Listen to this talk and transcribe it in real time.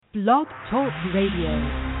Blog Talk Radio.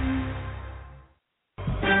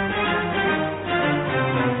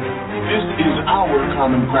 This is Our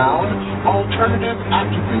Common Ground, alternative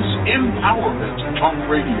activist empowerment talk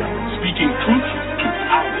radio, speaking truth to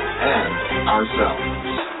power and ourselves.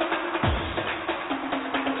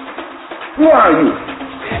 Who are you?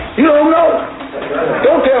 You don't know?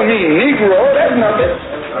 Don't tell me Negro, that's nothing.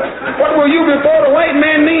 What were you before the white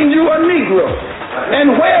man named you a Negro?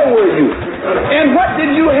 And where were you? And what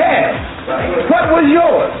did you have? What was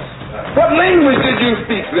yours? What language did you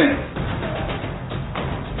speak then?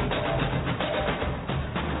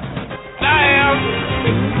 I am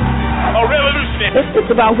a revolutionary.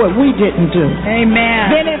 It's about what we didn't do. Amen.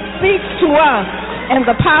 Then it speaks to us and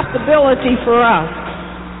the possibility for us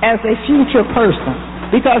as a future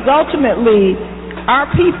person. Because ultimately, our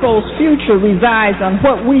people's future resides on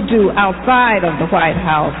what we do outside of the White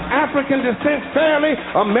House. African descent fairly,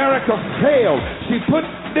 America failed. She put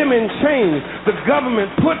them in chains. The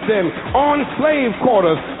government put them on slave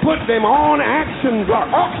quarters, put them on auction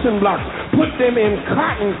blocks, put them in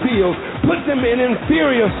cotton fields, put them in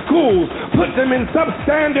inferior schools, put them in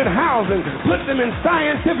substandard housing, put them in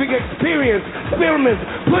scientific experiments,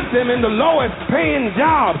 put them in the lowest paying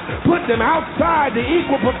jobs, put them outside the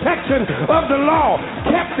equal protection of the law,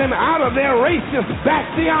 kept them out of their racist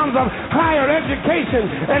bastions of higher education,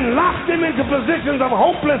 and locked them into positions of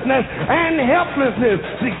hopelessness and helplessness.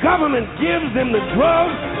 The government gives them the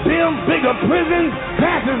drugs, builds bigger prisons,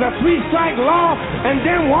 passes a 3-strike law, and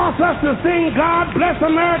then wants us to sing God Bless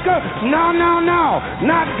America? No.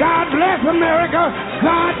 Not God Bless America.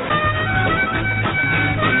 God...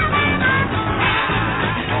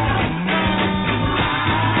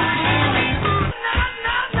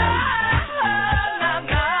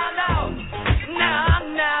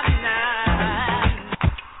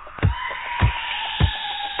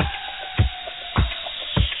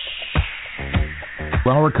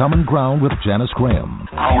 Our Common Ground with Janice Graham.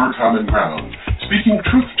 Our Common Ground, speaking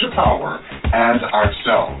truth to power and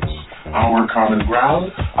ourselves. Our Common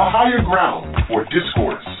Ground, a higher ground for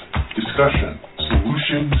discourse, discussion,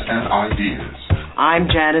 solutions, and ideas. I'm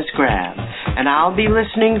Janice Graham, and I'll be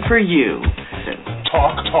listening for you.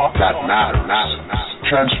 Talk that matters.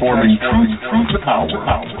 Transforming truth to power,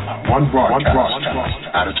 one broadcast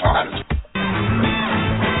at a time.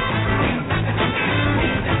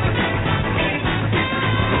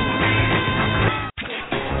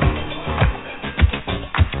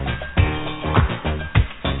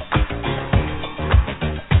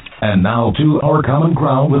 And now to Our Common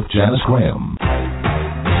Ground with Janice Graham.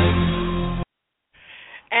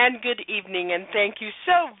 And good evening, and thank you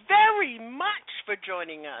so very much for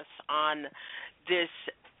joining us on this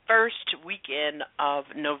first weekend of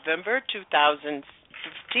November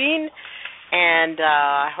 2015. And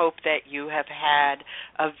I hope that you have had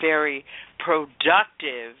a very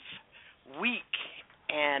productive week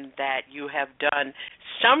and that you have done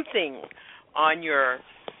something on your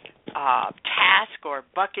task or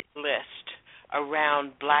bucket list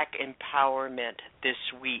around Black empowerment this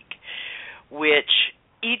week, which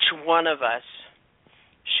each one of us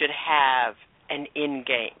should have an end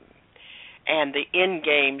game, and the end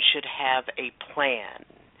game should have a plan,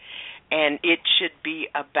 and it should be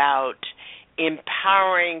about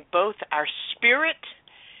empowering both our spirit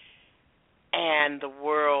and the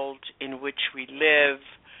world in which we live,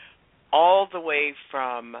 all the way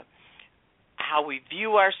from how we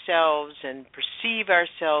view ourselves and perceive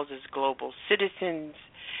ourselves as global citizens,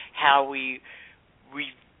 how we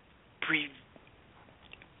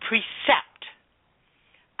precept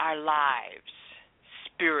our lives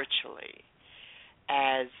spiritually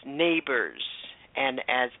as neighbors and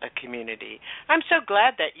as a community. I'm so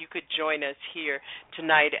glad that you could join us here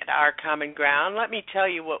tonight at Our Common Ground. Let me tell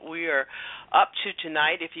you what we are up to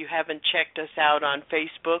tonight. If you haven't checked us out on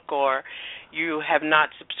Facebook or you have not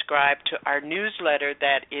subscribed to our newsletter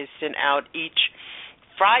that is sent out each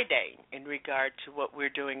Friday in regard to what we're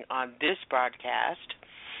doing on this broadcast,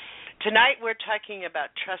 tonight we're talking about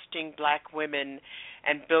trusting Black women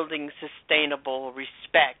and building sustainable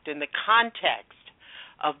respect in the context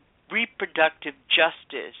of reproductive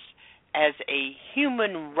justice as a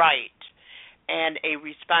human right and a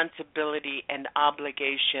responsibility and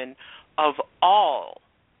obligation of all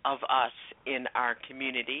of us in our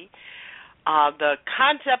community. The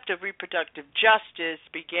concept of reproductive justice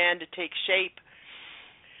began to take shape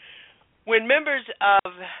when members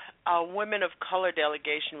of a Women of Color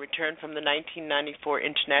delegation returned from the 1994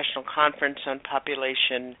 International Conference on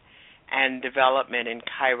Population and Development in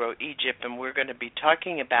Cairo, Egypt, and we're going to be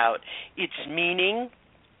talking about its meaning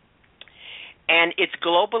and its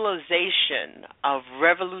globalization of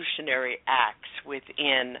revolutionary acts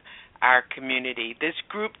within our community. This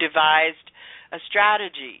group devised a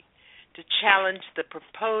strategy to challenge the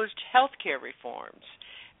proposed healthcare reforms,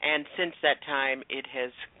 and since that time it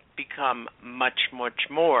has become much, much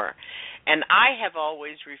more. And I have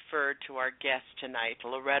always referred to our guest tonight,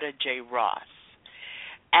 Loretta J. Ross,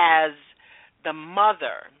 as the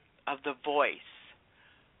mother of the voice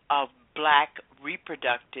of Black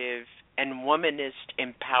reproductive and womanist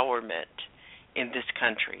empowerment in this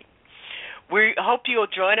country. We hope you'll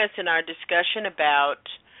join us in our discussion about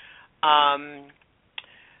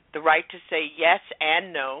the right to say yes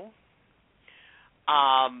and no,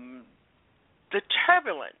 the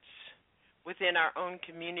turbulence within our own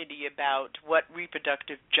community about what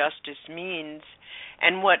reproductive justice means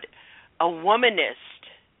and what a womanist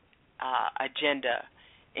agenda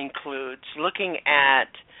includes, looking at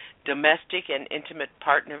domestic and intimate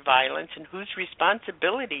partner violence and whose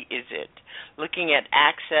responsibility is it, looking at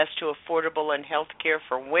access to affordable and health care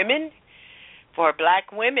for women, for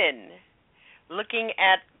Black women, looking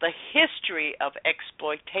at the history of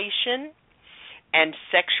exploitation and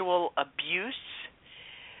sexual abuse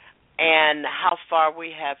and how far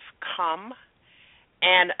we have come,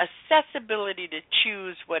 and accessibility to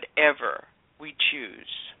choose whatever we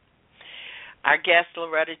choose. Our guest,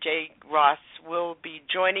 Loretta J. Ross, will be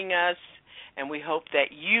joining us, and we hope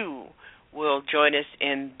that you will join us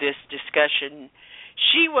in this discussion.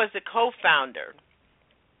 She was the co-founder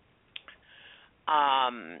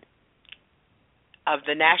of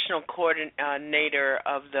the national coordinator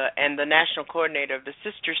of the national coordinator of the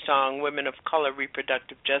sister song Women of Color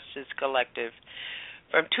Reproductive Justice Collective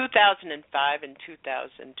from 2005 and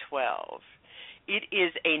 2012. It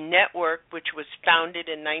is a network which was founded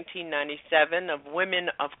in 1997 of women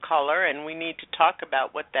of color, and we need to talk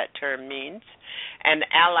about what that term means, and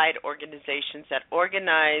allied organizations that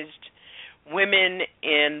organized women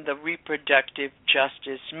in the reproductive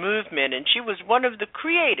justice movement. And she was one of the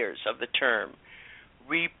creators of the term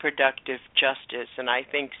reproductive justice, and I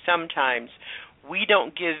think sometimes we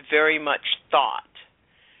don't give very much thought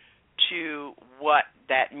to what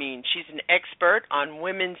that means. She's an expert on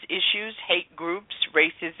women's issues, hate groups,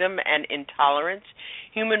 racism and intolerance,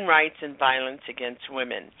 human rights, and violence against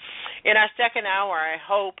women. In our second hour, I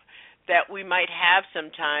hope that we might have some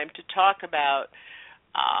time to talk about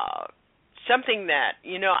something that,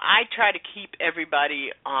 I try to keep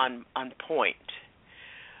everybody on point.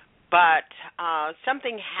 But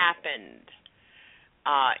something happened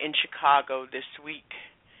in Chicago this week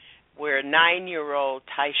where 9-year-old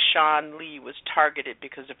Tyshawn Lee was targeted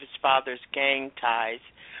because of his father's gang ties,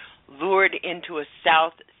 lured into a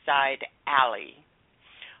South Side alley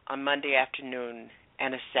on Monday afternoon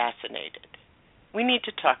and assassinated. We need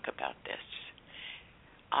to talk about this.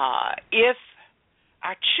 If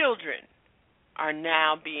our children are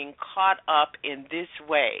now being caught up in this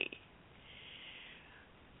way,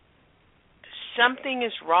 something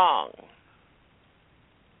is wrong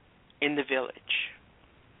in the village.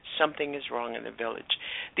 Something is wrong in the village.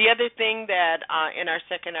 The other thing that in our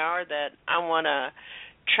second hour that I want to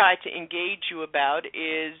try to engage you about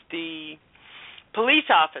is the police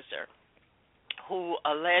officer who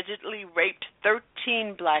allegedly raped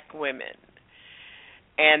 13 Black women.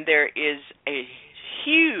 And there is a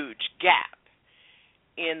huge gap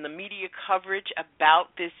in the media coverage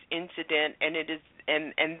about this incident, and it is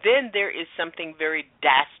and then there is something very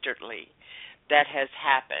dastardly that has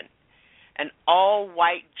happened. An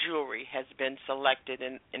all-white jury has been selected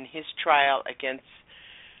in his trial against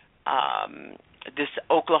this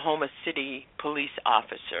Oklahoma City police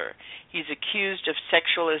officer. He's accused of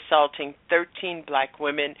sexually assaulting 13 Black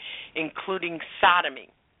women, including sodomy.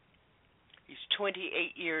 He's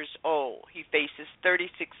 28 years old. He faces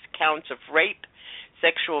 36 counts of rape,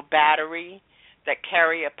 sexual battery, that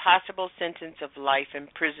carry a possible sentence of life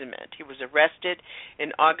imprisonment. He was arrested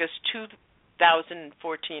in August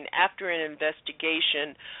 2014 after an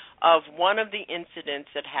investigation of one of the incidents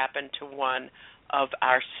that happened to one of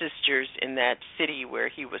our sisters in that city where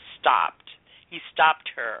he was stopped. He stopped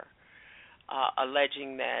her,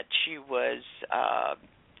 alleging that she was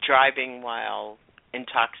driving while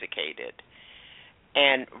intoxicated,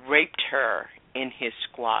 and raped her in his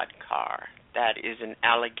squad car. That is an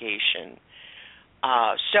allegation.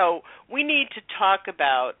 So we need to talk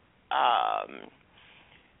about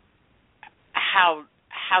how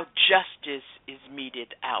justice is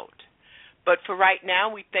meted out. But for right now,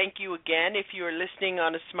 we thank you again. If you are listening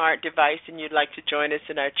on a smart device and you'd like to join us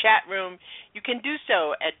in our chat room, you can do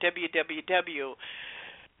so at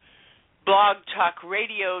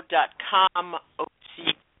www.blogtalkradio.com.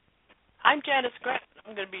 I'm Janice Grant.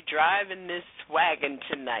 I'm going to be driving this wagon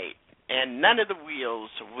tonight, and none of the wheels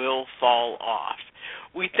will fall off.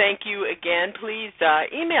 We thank you again. Please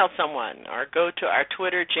email someone or go to our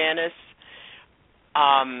Twitter, Janice,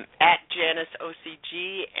 at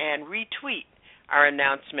JaniceOCG, and retweet our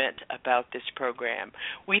announcement about this program.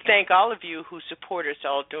 We thank all of you who support us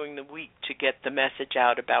all during the week to get the message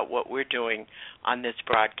out about what we're doing on this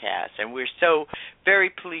broadcast. And we're so very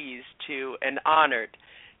pleased to and honored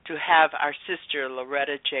to have our sister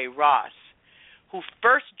Loretta J. Ross, who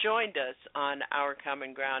first joined us on Our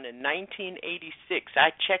Common Ground in 1986. I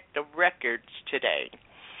checked the records today.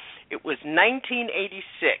 It was 1986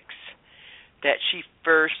 that she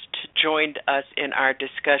first joined us in our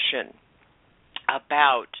discussion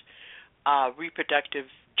about reproductive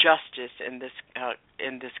justice in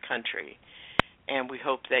this country, and we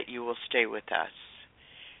hope that you will stay with us.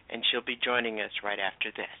 And she'll be joining us right after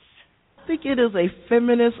this. I think it is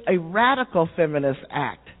a radical feminist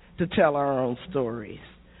act to tell our own stories.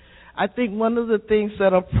 I think one of the things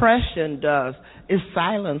that oppression does is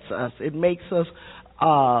silence us. It makes us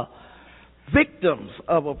victims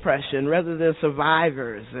of oppression rather than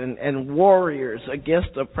survivors and warriors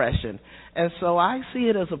against oppression. And so I see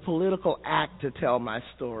it as a political act to tell my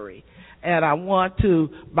story. And I want to,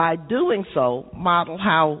 by doing so, model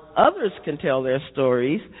how others can tell their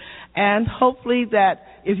stories. And hopefully that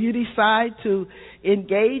if you decide to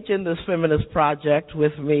engage in this feminist project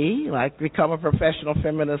with me, like become a professional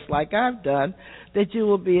feminist like I've done, that you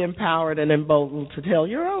will be empowered and emboldened to tell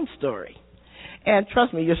your own story. And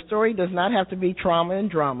trust me, your story does not have to be trauma and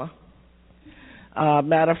drama.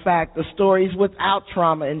 Matter of fact, the stories without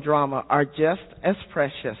trauma and drama are just as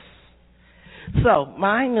precious. So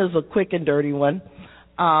mine is a quick and dirty one.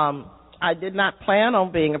 I did not plan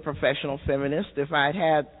on being a professional feminist. If I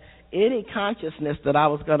had any consciousness that I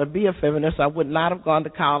was going to be a feminist, I would not have gone to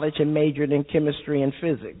college and majored in chemistry and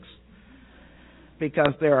physics,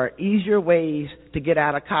 because there are easier ways to get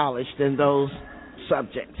out of college than those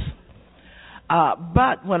subjects.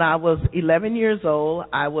 But when I was 11 years old,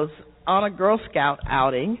 I was on a Girl Scout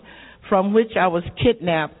outing from which I was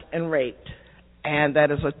kidnapped and raped. And that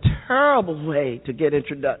is a terrible way to get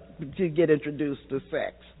introduced to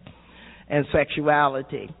sex and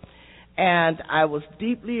sexuality. And I was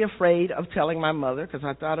deeply afraid of telling my mother because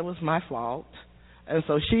I thought it was my fault. And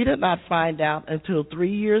so she did not find out until 3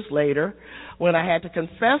 years later, when I had to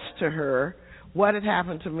confess to her what had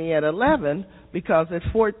happened to me at 11, because at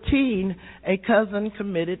 14, a cousin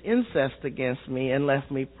committed incest against me and left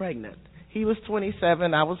me pregnant. He was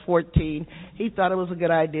 27, I was 14. He thought it was a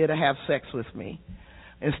good idea to have sex with me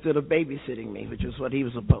instead of babysitting me, which is what he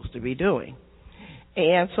was supposed to be doing.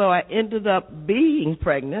 And so I ended up being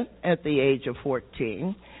pregnant at the age of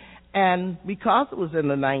 14. And because it was in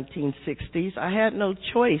the 1960s, I had no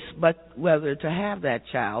choice but whether to have that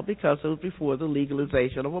child, because it was before the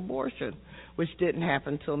legalization of abortion, which didn't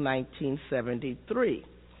happen until 1973.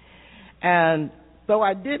 And though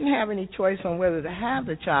I didn't have any choice on whether to have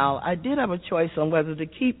the child, I did have a choice on whether to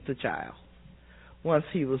keep the child once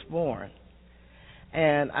he was born.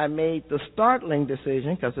 And I made the startling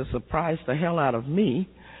decision, because it surprised the hell out of me,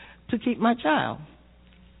 to keep my child.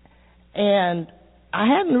 And I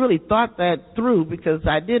hadn't really thought that through, because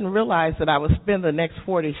I didn't realize that I would spend the next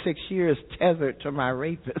 46 years tethered to my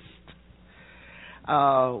rapist,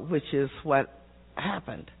 which is what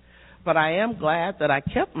happened. But I am glad that I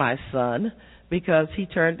kept my son, because he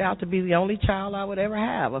turned out to be the only child I would ever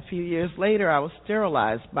have. A few years later, I was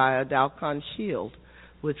sterilized by a Dalcon Shield,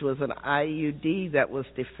 which was an IUD that was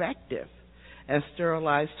defective, and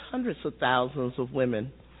sterilized hundreds of thousands of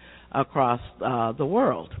women across the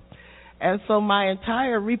world. And so my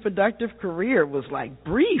entire reproductive career was like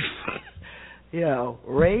brief,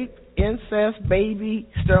 rape, incest, baby,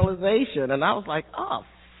 sterilization. And I was like, oh,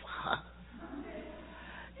 fuck.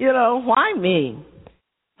 Why me?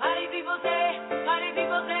 Party people say,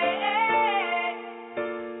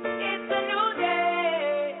 it's a new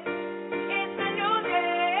day, it's a new day.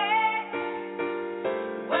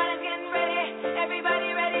 Well, it's getting ready, everybody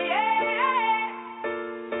ready,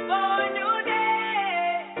 for a new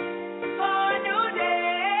day,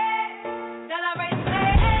 celebrate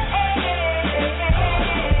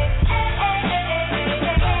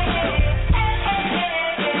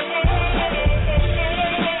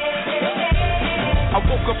I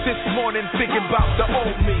woke up this morning thinking about the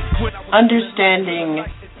old me. Understanding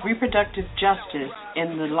reproductive justice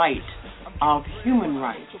in the light of human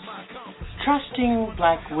rights. Trusting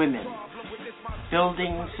black women.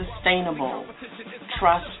 Building sustainable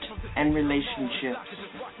trust and relationships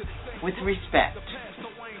with respect.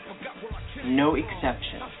 No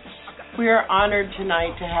exceptions. We are honored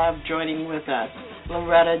tonight to have joining with us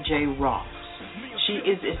Loretta J. Ross. She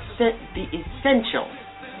is the essential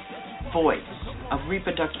voice of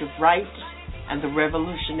reproductive rights and the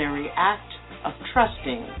revolutionary act of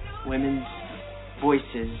trusting women's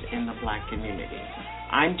voices in the Black community.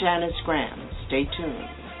 I'm Janice Graham. Stay tuned.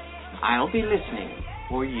 I'll be listening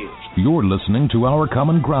for you. You're listening to Our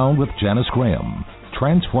Common Ground with Janice Graham,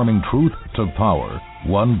 transforming truth to power,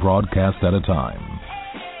 one broadcast at a time.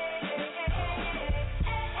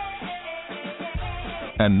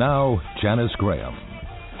 And now, Janice Graham.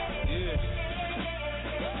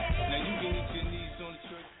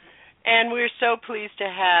 And we're so pleased to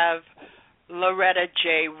have Loretta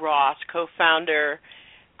J. Ross, co-founder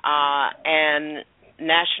and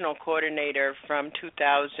national coordinator from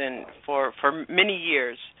 2000 for many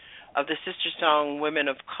years of the Sister Song Women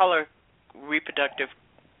of Color Reproductive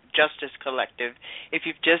Justice Collective. If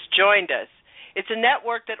you've just joined us, it's a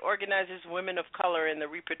network that organizes women of color in the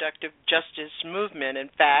reproductive justice movement. In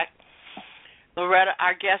fact, Loretta,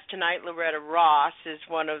 our guest tonight, Loretta Ross, is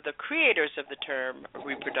one of the creators of the term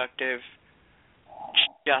reproductive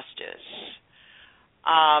justice.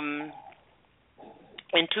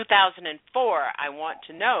 In 2004, I want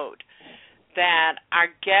to note that our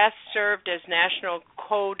guest served as national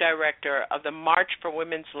co-director of the March for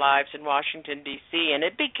Women's Lives in Washington, D.C., and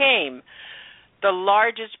it became the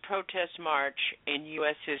largest protest march in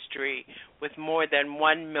U.S. history with more than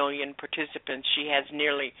 1 million participants. She has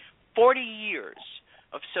nearly 40 years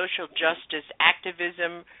of social justice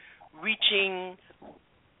activism, reaching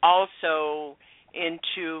also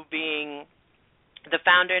into being the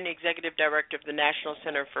founder and executive director of the National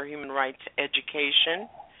Center for Human Rights Education.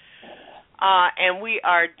 And we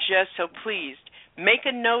are just so pleased. Make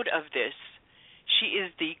a note of this. She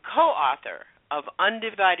is the co-author of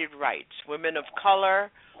Undivided Rights, Women of Color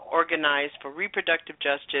Organized for Reproductive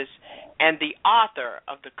Justice, and the author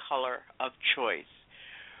of The Color of Choice.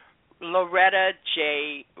 Loretta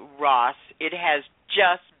J. Ross, it has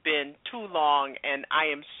just been too long, and I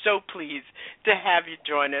am so pleased to have you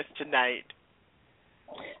join us tonight.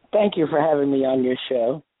 Thank you for having me on your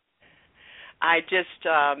show. I just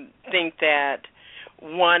think that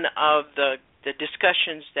one of the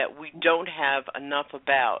discussions that we don't have enough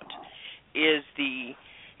about is the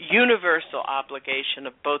universal obligation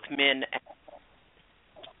of both men and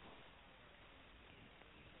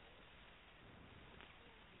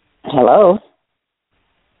Hello?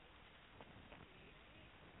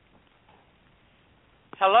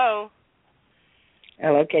 Hello?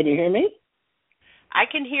 Hello, can you hear me? I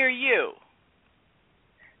can hear you.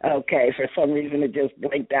 Okay, for some reason it just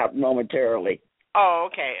blinked out momentarily. Oh,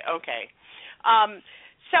 okay.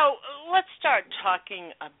 So let's start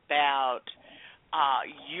talking about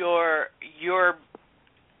your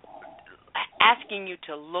asking you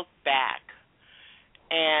to look back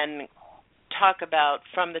and talk about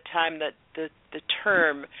from the time that the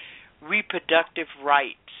term reproductive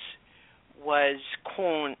rights was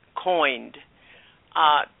coined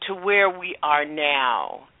to where we are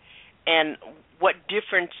now, and what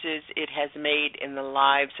differences it has made in the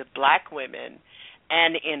lives of Black women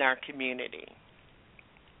and in our community.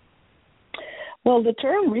 Well, the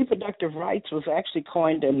term reproductive rights was actually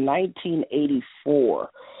coined in 1984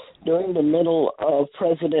 during the middle of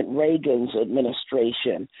President Reagan's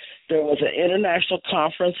administration. There was an international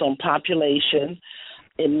conference on population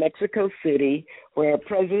in Mexico City where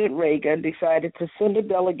President Reagan decided to send a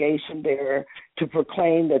delegation there to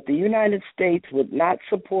proclaim that the United States would not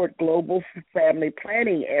support global family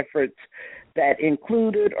planning efforts that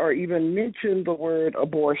included or even mentioned the word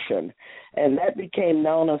abortion. And that became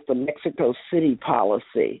known as the Mexico City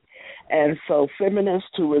policy. And so feminists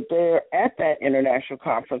who were there at that international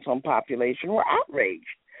conference on population were outraged,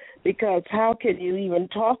 because how can you even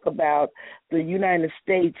talk about the United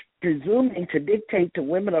States presuming to dictate to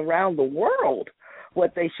women around the world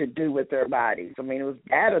what they should do with their bodies? I mean, it was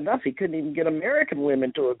bad enough he couldn't even get American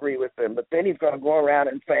women to agree with him, but then he's going to go around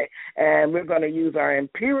and say, and we're going to use our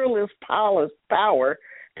imperialist power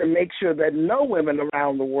to make sure that no women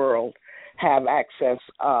around the world have access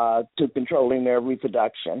to controlling their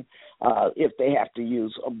reproduction if they have to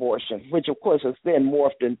use abortion, which, of course, has then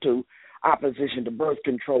morphed into opposition to birth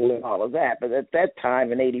control and all of that. But at that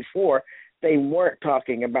time, in 84, they weren't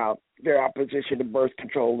talking about their opposition to birth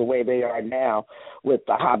control the way they are now with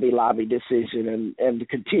the Hobby Lobby decision and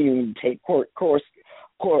continuing to take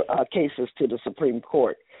cases to the Supreme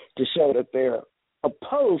Court to show that they're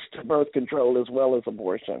opposed to birth control as well as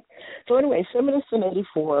abortion. So anyway, feminists in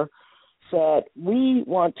 84 said, we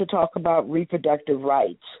want to talk about reproductive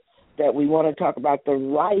rights, that we want to talk about the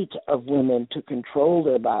right of women to control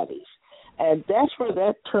their bodies. And that's where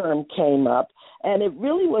that term came up. And it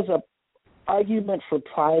really was argument for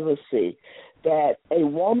privacy, that a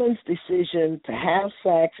woman's decision to have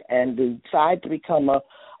sex and decide to become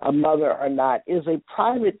a mother or not is a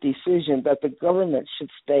private decision that the government should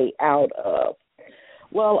stay out of.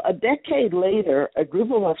 Well, a decade later, a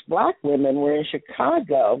group of us black women were in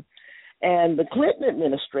Chicago, and the Clinton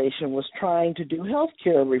administration was trying to do health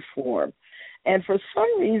care reform. And for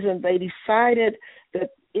some reason, they decided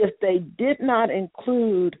that if they did not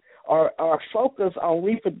include or focus on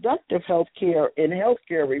reproductive health care in health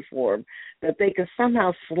care reform, that they could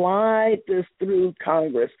somehow slide this through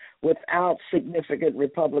Congress without significant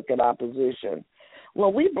Republican opposition.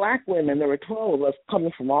 Well, we black women, there were 12 of us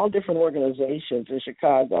coming from all different organizations in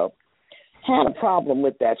Chicago, had a problem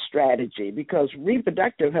with that strategy because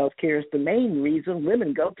reproductive health care is the main reason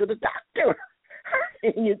women go to the doctor.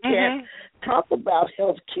 And you can't talk about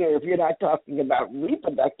health care if you're not talking about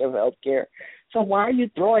reproductive health care. So why are you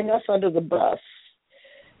throwing us under the bus?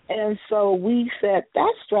 And so we said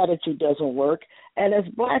that strategy doesn't work. And as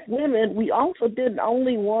black women, we also didn't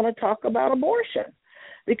only want to talk about abortion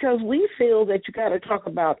because we feel that you got to talk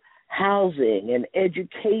about housing and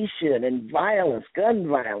education and violence, gun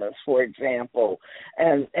violence, for example,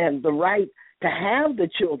 and the right to have the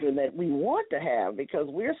children that we want to have because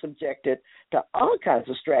we're subjected to all kinds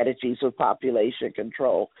of strategies of population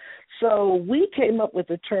control. So we came up with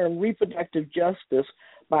the term reproductive justice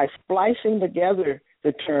by splicing together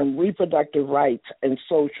the term reproductive rights and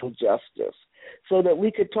social justice so that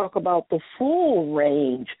we could talk about the full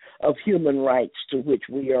range of human rights to which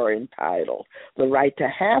we are entitled. The right to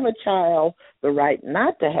have a child, the right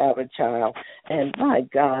not to have a child, and, my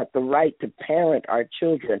God, the right to parent our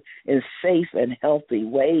children in safe and healthy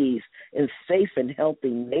ways, in safe and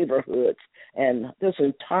healthy neighborhoods. And this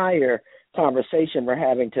entire conversation we're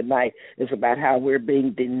having tonight is about how we're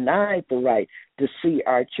being denied the right to see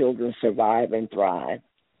our children survive and thrive.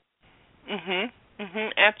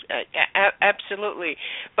 Absolutely.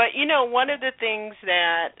 But, you know, one of the things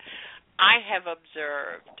that I have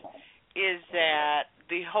observed is that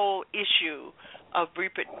the whole issue of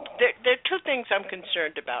there are two things I'm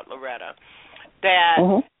concerned about, Loretta.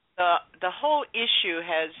 That the whole issue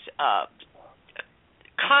has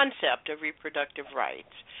concept of reproductive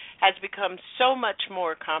rights has become so much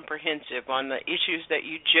more comprehensive on the issues that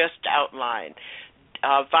you just outlined,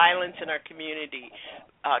 violence in our community,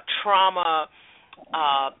 trauma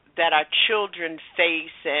that our children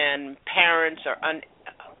face and parents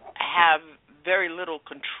have very little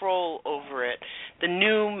control over it, the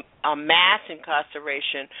new mass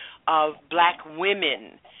incarceration of black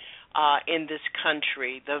women in this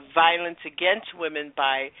country, the violence against women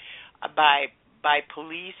by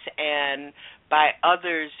police and by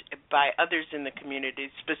others in the community,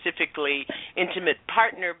 specifically intimate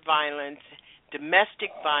partner violence,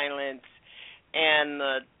 domestic violence, and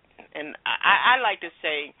I like to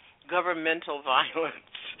say governmental violence,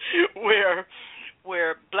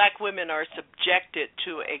 where black women are subjected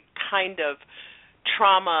to a kind of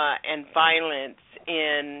trauma and violence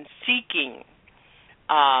in seeking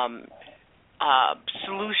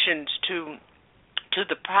solutions to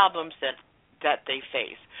the problems that they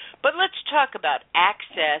face. But let's talk about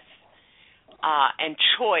access and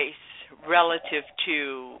choice relative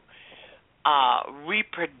to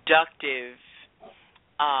reproductive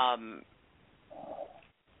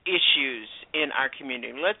issues in our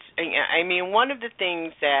community. One of the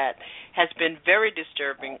things that has been very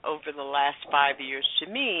disturbing over the last 5 years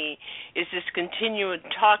to me is this continued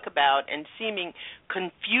talk about and seeming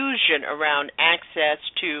confusion around access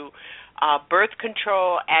to birth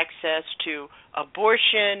control, access to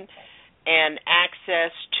abortion, and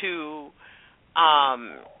access to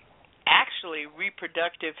actually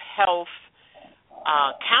reproductive health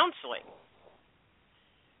counseling.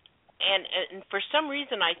 And for some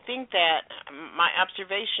reason, I think that my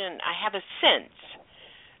observation, I have a sense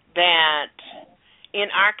that in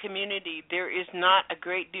our community there is not a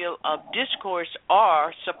great deal of discourse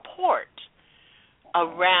or support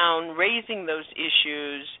around raising those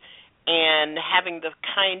issues and having the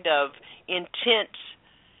kind of intense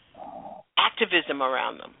activism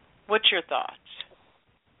around them. What's your thoughts?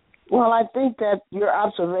 Well, I think that your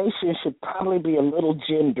observation should probably be a little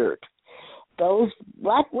gendered. Those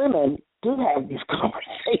black women do have these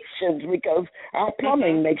conversations because our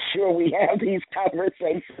plumbing makes sure we have these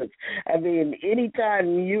conversations. I mean,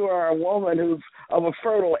 anytime you are a woman who's of a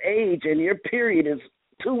fertile age and your period is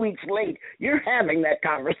 2 weeks late, you're having that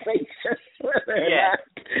conversation. Whether or not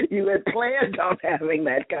you had planned on having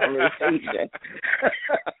that conversation.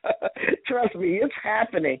 Trust me, it's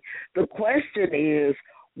happening. The question is,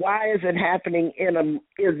 why is it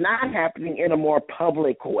not happening in a more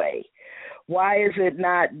public way? Why is it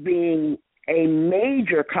not being a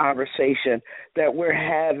major conversation that we're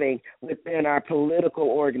having within our political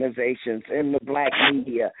organizations, in the black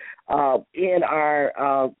media, in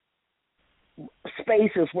our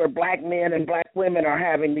spaces where black men and black women are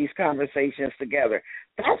having these conversations together.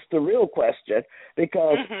 That's the real question,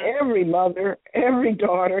 because every mother, every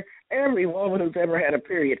daughter, every woman who's ever had a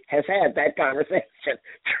period has had that conversation.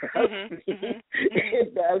 Trust me,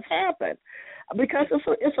 it does happen. Because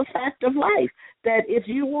it's a fact of life that if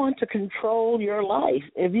you want to control your life,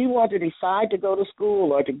 if you want to decide to go to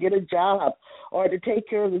school or to get a job or to take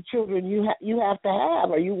care of the children you have to have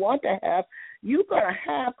or you want to have, you're going to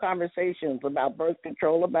have conversations about birth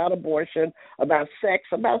control, about abortion, about sex,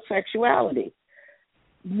 about sexuality.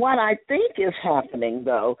 What I think is happening,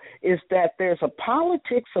 though, is that there's a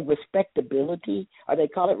politics of respectability, or they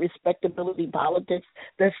call it respectability politics,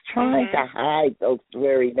 that's trying to hide those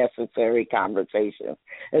very necessary conversations.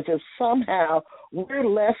 As if somehow we're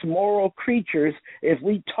less moral creatures if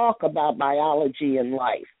we talk about biology and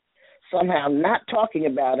life. Somehow not talking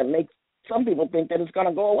about it makes some people think that it's going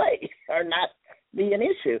to go away or not be an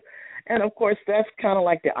issue. And, of course, that's kind of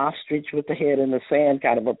like the ostrich with the head in the sand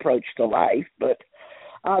kind of approach to life, but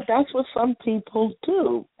that's what some people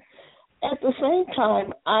do. At the same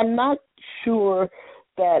time, I'm not sure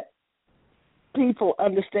that people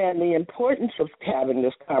understand the importance of having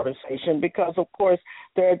this conversation because, of course,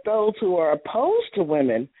 there are those who are opposed to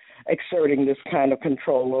women exerting this kind of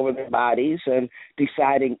control over their bodies and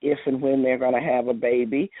deciding if and when they're going to have a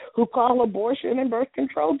baby, who call abortion and birth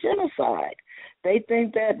control genocide. They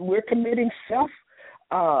think that we're committing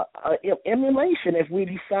self-immolation if we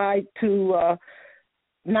decide to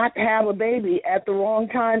not have a baby at the wrong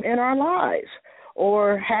time in our lives,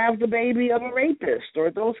 or have the baby of a rapist,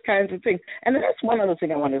 or those kinds of things. And that's one other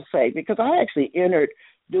thing I want to say, because I actually entered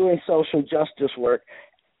doing social justice work,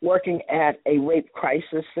 working at a rape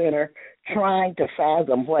crisis center, trying to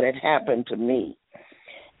fathom what had happened to me.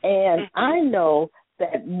 And I know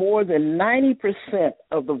that more than 90%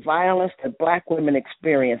 of the violence that black women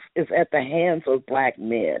experience is at the hands of black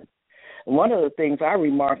men. One of the things I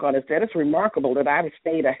remark on is that it's remarkable that I've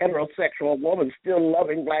stayed a heterosexual woman still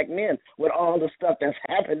loving black men with all the stuff that's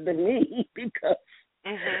happened to me, because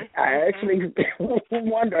I actually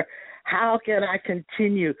wonder, how can I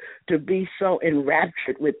continue to be so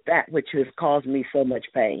enraptured with that which has caused me so much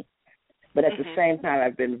pain? But at the same time,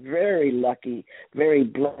 I've been very lucky, very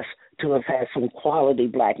blessed to have had some quality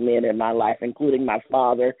black men in my life, including my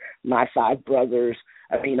father, my 5 brothers,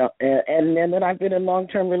 and then that I've been in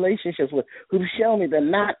long-term relationships with, who've shown me that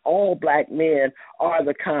not all black men are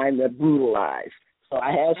the kind that brutalize. So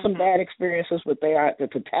I have some bad experiences, but they aren't the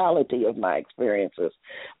totality of my experiences.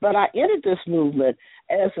 But I entered this movement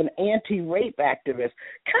as an anti-rape activist,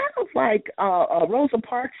 kind of like Rosa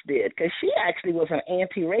Parks did, because she actually was an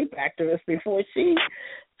anti-rape activist before she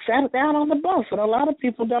sat down on the bus. And a lot of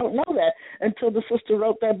people don't know that until the sister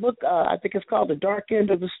wrote that book, I think it's called The Dark End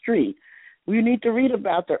of the Street. We need to read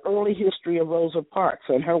about the early history of Rosa Parks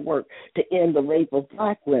and her work to end the rape of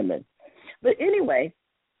black women. But anyway,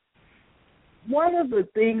 one of the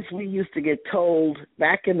things we used to get told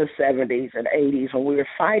back in the 70s and 80s when we were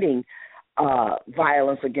fighting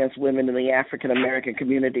violence against women in the African-American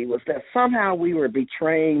community was that somehow we were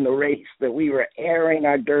betraying the race, that we were airing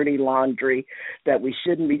our dirty laundry, that we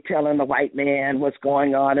shouldn't be telling the white man what's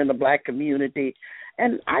going on in the black community.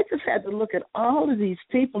 And I just had to look at all of these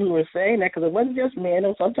people who were saying that, because it wasn't just men,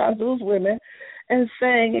 or sometimes it was women, and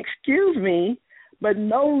saying, excuse me, but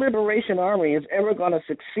no liberation army is ever going to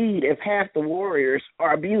succeed if half the warriors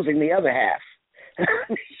are abusing the other half.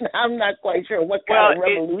 I'm not quite sure what kind of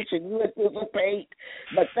revolution you anticipate,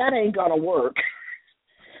 but that ain't going to work.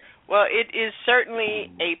 Well, it is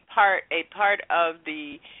certainly a part of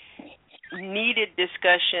the needed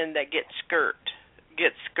discussion that gets skirt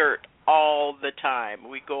all the time.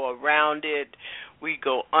 We go around it, we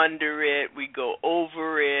go under it, we go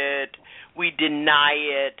over it, we deny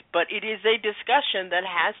it, but it is a discussion that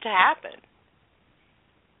has to happen.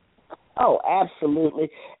 Oh, absolutely.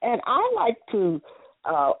 And I like to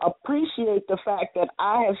appreciate the fact that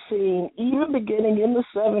I have seen, even beginning in the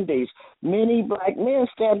 70s, many black men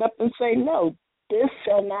stand up and say, no, this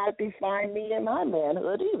shall not define me in my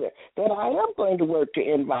manhood either, that I am going to work to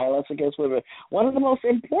end violence against women. One of the most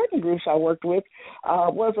important groups I worked with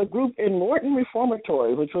was a group in Norton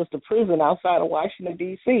Reformatory, which was the prison outside of Washington,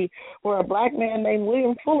 D.C., where a black man named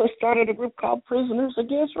William Fuller started a group called Prisoners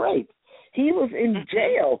Against Rape. He was in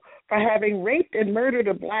jail for having raped and murdered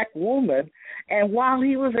a black woman, and while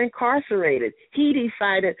he was incarcerated, he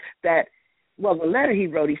decided that, well, the letter he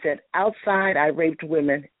wrote, he said, outside I raped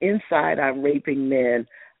women, inside I'm raping men.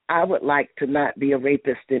 I would like to not be a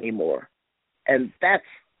rapist anymore. and that's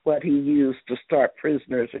what he used to start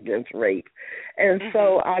Prisoners Against Rape. And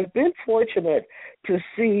so I've been fortunate to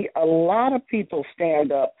see a lot of people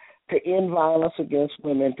stand up to end violence against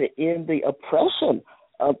women, to end the oppression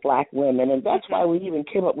of black women, and that's why we even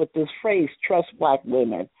came up with this phrase, trust black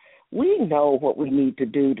women. We know what we need to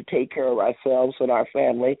do to take care of ourselves and our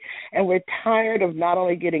family, and we're tired of not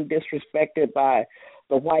only getting disrespected by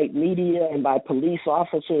the white media and by police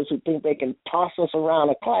officers who think they can toss us around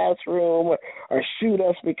a classroom or shoot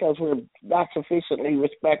us because we're not sufficiently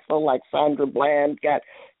respectful, like Sandra Bland got,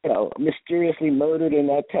 mysteriously murdered in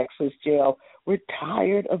that Texas jail. We're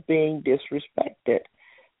tired of being disrespected.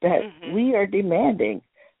 That we are demanding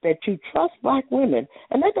that you trust black women.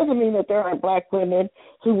 And that doesn't mean that there aren't black women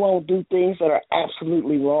who won't do things that are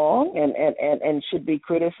absolutely wrong and should be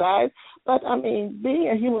criticized. But, I mean, being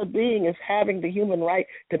a human being is having the human right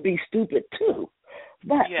to be stupid, too.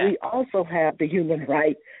 But we also have the human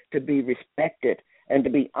right to be respected and to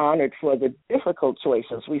be honored for the difficult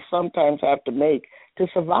choices we sometimes have to make to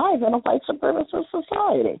survive in a white supremacist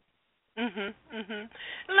society.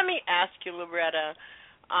 Let me ask you, Loretta,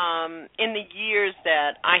 in the years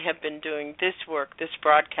that I have been doing this work, this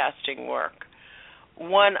broadcasting work,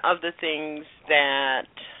 one of the things that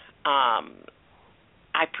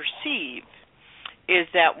I perceive is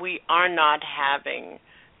that we are not having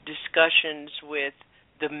discussions with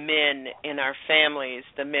the men in our families,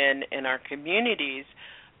 the men in our communities,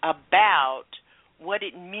 about what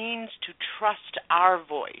it means to trust our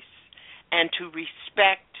voice and to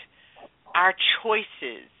respect our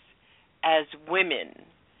choices as women,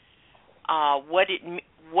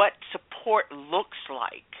 what support looks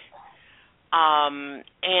like, and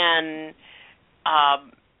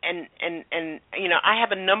I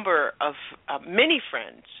have a number of many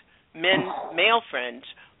friends, male friends,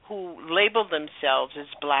 who label themselves as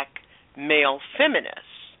black male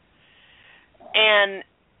feminists, and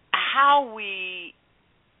how we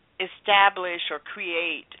establish or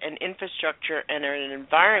create an infrastructure and an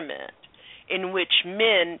environment in which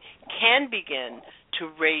men can begin to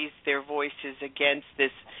raise their voices against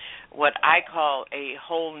this, what I call a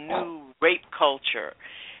whole new rape culture.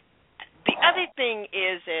 The other thing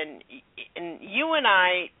is, and you and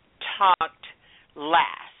I talked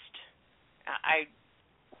last,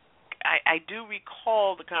 I do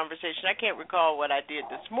recall the conversation. I can't recall what I did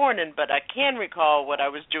this morning, but I can recall what I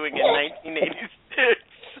was doing in 1986.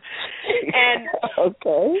 And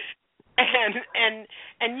okay.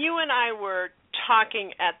 And you and I were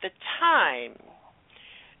talking at the time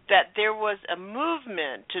that there was a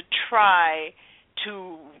movement to try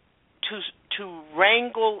to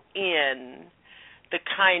wrangle in the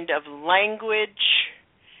kind of language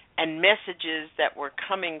and messages that were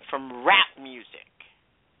coming from rap music.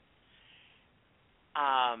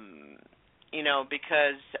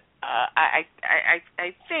 Because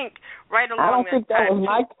I think right along I don't think that time,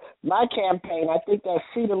 was my campaign. I think that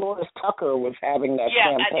C. Dolores Tucker was having that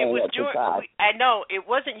campaign at the time. I know it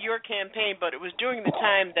wasn't your campaign, but it was during the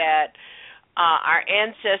time that our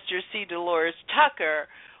ancestor C. Dolores Tucker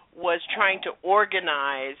was trying to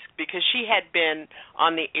organize, because she had been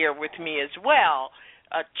on the air with me as well,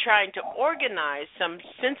 trying to organize some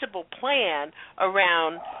sensible plan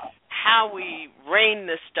around how we rein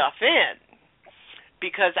this stuff in.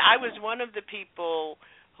 Because I was one of the people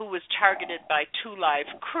who was targeted by Two Live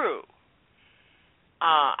Crew.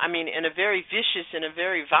 In a very vicious and a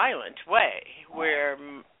very violent way, where,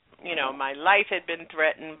 my life had been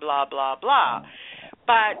threatened, blah, blah, blah.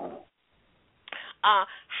 But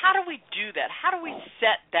how do we do that? How do we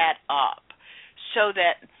set that up so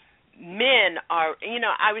that men are,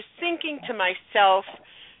 I was thinking to myself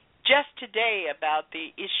just today about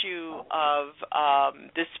the issue of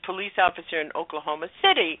this police officer in Oklahoma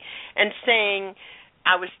City, and saying,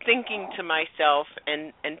 I was thinking to myself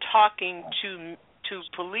and talking to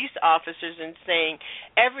police officers and saying,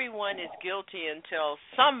 everyone is guilty until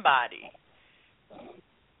somebody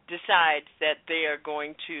decides that they are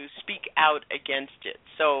going to speak out against it.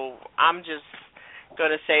 So I'm just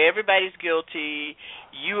going to say everybody's guilty,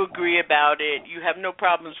 you agree about it, you have no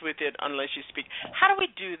problems with it unless you speak. How do we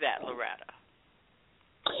do that, Loretta?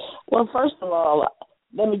 Well, first of all,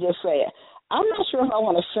 let me just say, I'm not sure if I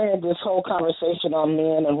want to send this whole conversation on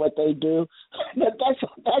men and what they do, but that's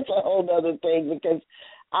a whole other thing, because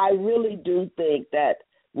I really do think that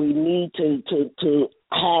we need to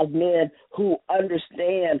have men who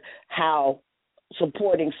understand how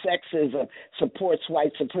supporting sexism supports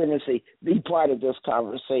white supremacy be part of this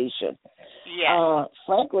conversation. Yeah.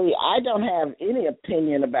 Frankly, I don't have any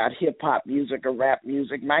opinion about hip-hop music or rap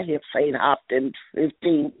music. My hips ain't hopped in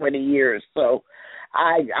 15, 20 years, so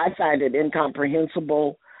I find it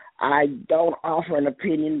incomprehensible. I don't offer an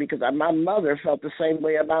opinion because my mother felt the same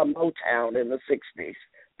way about Motown in the 60s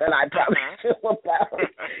that I probably feel about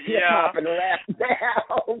hip hop and rap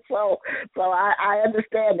now. So I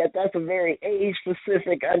understand that that's a very age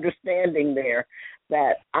specific understanding there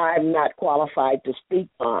that I'm not qualified to speak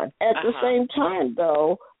on. At the same time,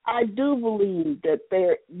 though, I do believe that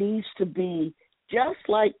there needs to be, just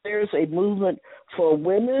like there's a movement for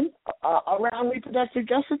women around reproductive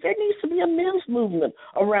justice, there needs to be a men's movement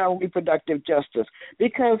around reproductive justice.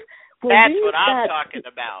 Because that's what I'm talking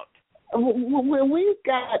about. When we've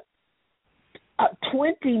got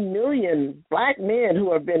 20 million black men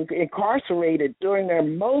who have been incarcerated during their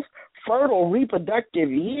most fertile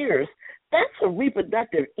reproductive years, that's a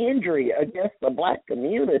reproductive injury against the black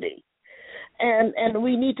community. And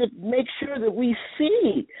we need to make sure that we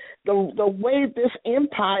see the way this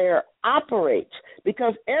empire operates,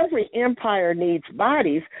 because every empire needs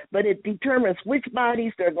bodies, but it determines which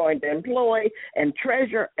bodies they're going to employ and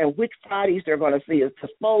treasure and which bodies they're going to see as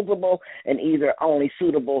disposable and either only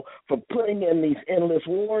suitable for putting in these endless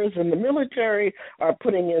wars in the military or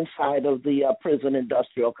putting inside of the prison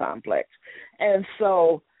industrial complex. And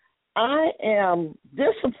so I am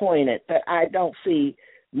disappointed that I don't see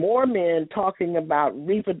more men talking about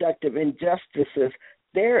reproductive injustices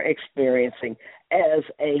they're experiencing as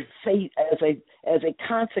a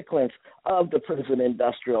consequence of the prison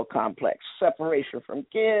industrial complex. Separation from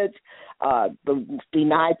kids,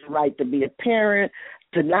 denied the right to be a parent,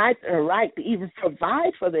 denied the right to even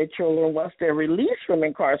provide for their children once they're released from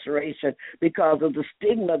incarceration because of the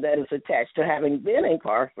stigma that is attached to having been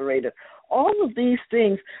incarcerated. All of these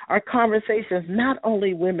things are conversations not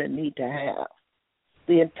only women need to have.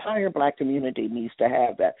 The entire black community needs to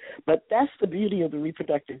have that. But that's the beauty of the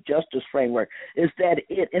reproductive justice framework, is that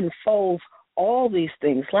it enfolds all these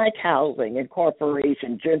things like housing,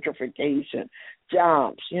 incorporation, gentrification,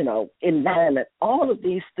 jobs, environment, all of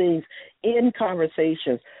these things in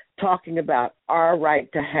conversations talking about our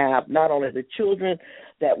right to have not only the children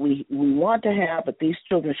that we want to have, but these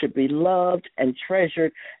children should be loved and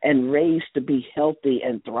treasured and raised to be healthy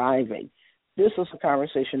and thriving. This is a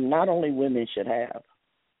conversation not only women should have.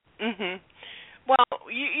 Mhm. Well,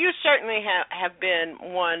 you certainly have been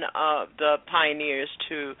one of the pioneers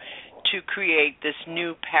to create this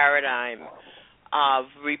new paradigm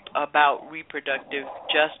of about reproductive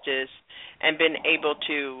justice and been able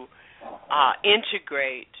to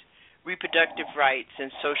integrate reproductive rights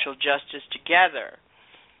and social justice together.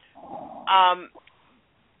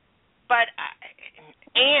 But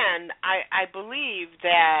I believe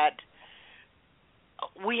that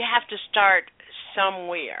we have to start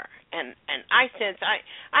somewhere, and I sense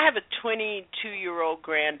I have a 22-year-old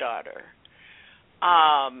granddaughter,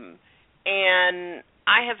 and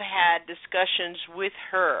I have had discussions with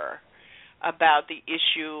her about the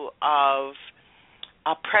issue of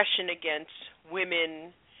oppression against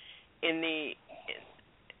women in the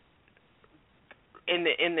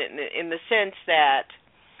sense that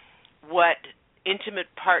what intimate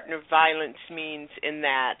partner violence means in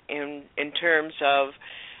terms of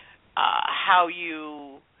how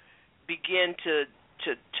you begin to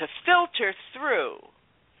filter through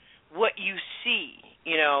what you see,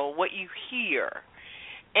 what you hear.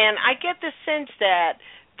 And I get the sense that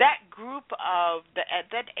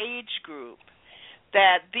that age group,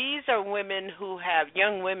 that these are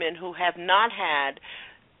young women who have not had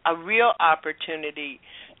a real opportunity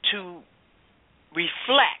to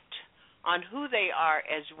reflect on who they are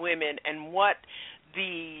as women and what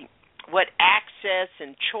access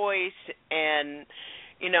and choice and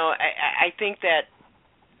I think that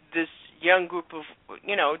this young group of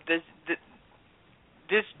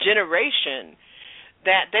this generation,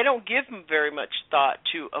 that they don't give very much thought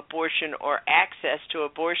to abortion or access to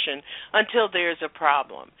abortion until there's a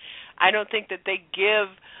problem. I don't think that they give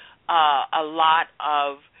a lot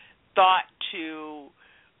of thought to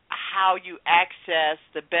how you access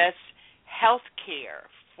the best health care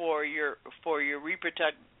for your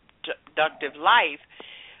reproductive life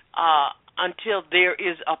until there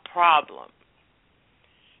is a problem.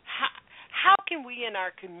 How can we in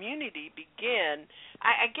our community begin?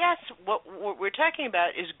 I guess what we're talking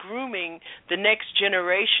about is grooming the next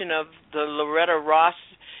generation of the Loretta Ross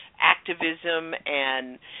activism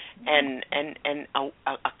and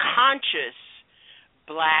a conscious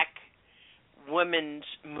black women's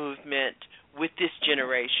movement with this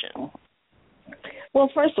generation. Well,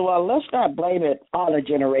 first of all, let's not blame it on a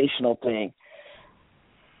generational thing.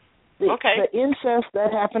 The incest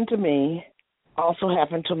that happened to me also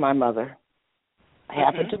happened to my mother.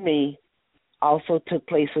 Happened to me, also took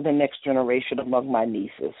place in the next generation among my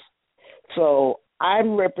nieces. So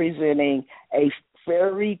I'm representing a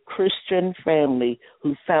very Christian family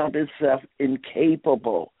who found itself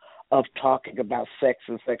incapable of talking about sex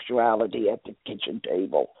and sexuality at the kitchen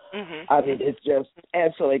table. Mm-hmm. I mean, it's just,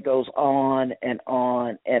 and so it goes on and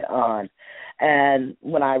on and on. And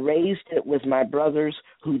when I raised it with my brothers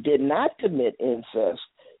who did not commit incest,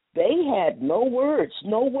 they had no words,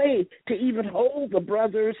 no way to even hold the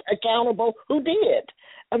brothers accountable who did.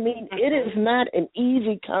 I mean, it is not an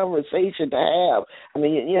easy conversation to have. I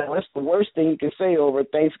mean, you know, that's the worst thing you can say over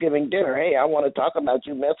Thanksgiving dinner. Hey, I want to talk about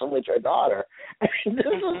you messing with your daughter. I mean, this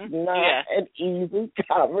is not an easy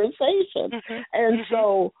conversation. And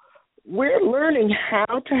so we're learning how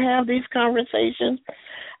to have these conversations.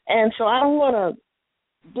 And so I don't want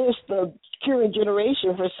to diss the current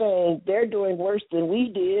generation for saying they're doing worse than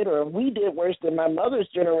we did or we did worse than my mother's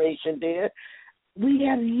generation did. We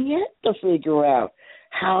have yet to figure out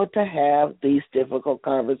how to have these difficult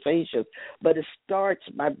conversations. But it starts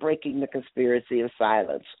by breaking the conspiracy of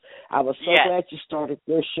silence. I was so glad you started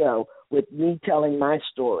this show with me telling my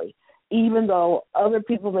story. Even though other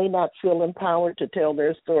people may not feel empowered to tell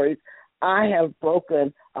their stories, I have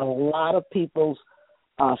broken a lot of people's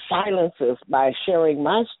silences by sharing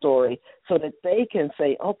my story so that they can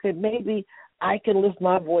say, okay, maybe I can lift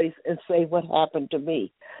my voice and say what happened to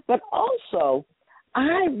me. But also,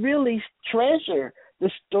 I really treasure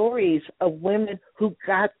the stories of women who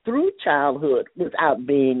got through childhood without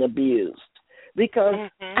being abused, because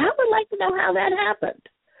I would like to know how that happened.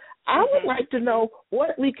 I would like to know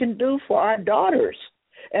what we can do for our daughters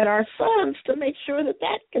and our sons to make sure that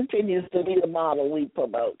that continues to be the model we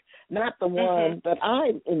promote, not the one that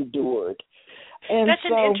I endured. And that's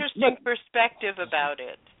so, an interesting perspective about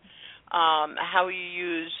it, how you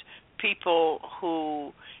use people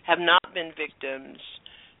who have not been victims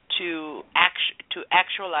to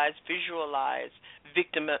actualize, visualize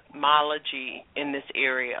victimology in this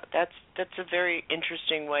area. That's a very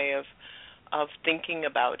interesting way of thinking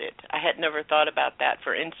about it. I had never thought about that.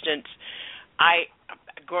 For instance,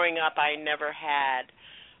 growing up, I never had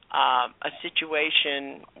a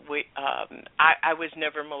situation where I was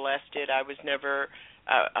never molested. I was never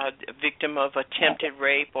a victim of attempted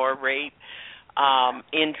rape or rape.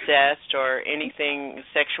 Incest or anything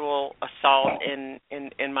sexual assault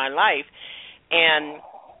in my life, and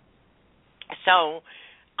so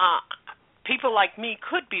people like me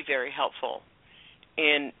could be very helpful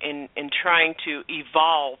in trying to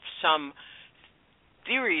evolve some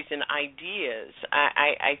theories and ideas.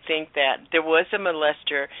 I think that there was a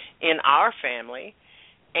molester in our family,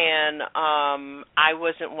 and I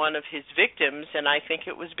wasn't one of his victims, and I think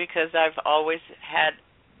it was because I've always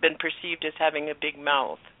been perceived as having a big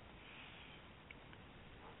mouth.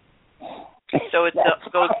 So it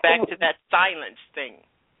goes back to that silence thing.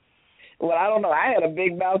 Well, I don't know. I had a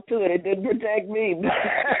big mouth, too, and it didn't protect me.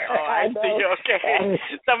 I see. Okay.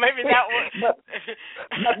 So maybe that was...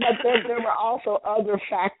 but there were also other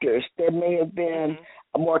factors. There may have been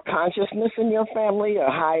a more consciousness in your family, a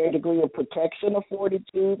higher degree of protection afforded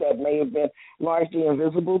to you that may have been largely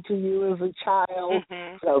invisible to you as a child.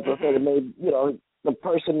 So it may, the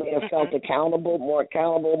person may have felt accountable, more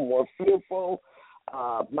fearful.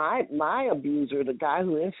 My abuser, the guy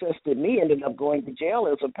who incested me, ended up going to jail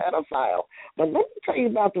as a pedophile. But let me tell you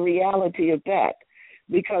about the reality of that.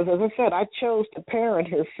 Because, as I said, I chose to parent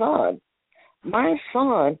his son. My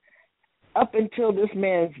son, up until this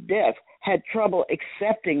man's death, had trouble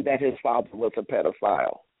accepting that his father was a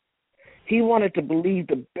pedophile. He wanted to believe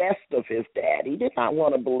the best of his dad. He did not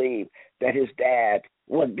want to believe that his dad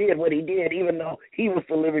did what he did, even though he was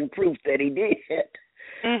the living proof that he did.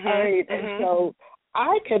 And so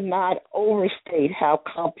I cannot overstate how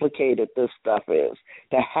complicated this stuff is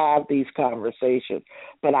to have these conversations.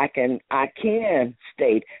 But I can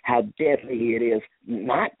state how deadly it is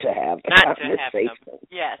not to have the conversation.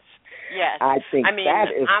 Yes. I think that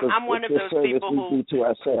is I'm one of the those service people we do to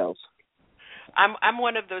ourselves. I'm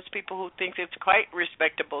one of those people who think it's quite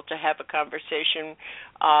respectable to have a conversation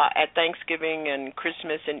at Thanksgiving and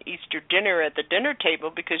Christmas and Easter dinner at the dinner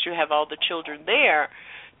table, because you have all the children there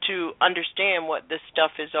to understand what this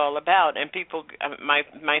stuff is all about. And people,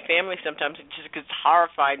 my family sometimes just gets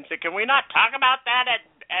horrified and say, "Can we not talk about that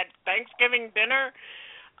at Thanksgiving dinner?"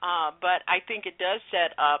 But I think it does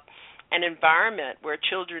set up an environment where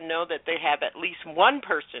children know that they have at least one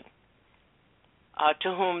person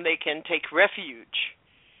to whom they can take refuge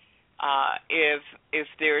if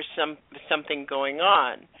there's something going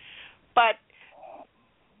on. But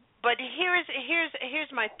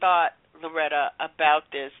here's my thought, Loretta, about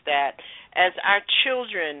this, that as our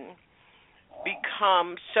children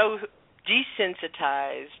become so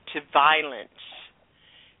desensitized to violence,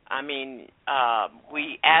 I mean,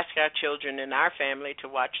 we ask our children in our family to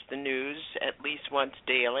watch the news at least once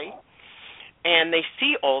daily, and they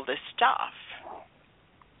see all this stuff.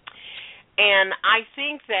 And I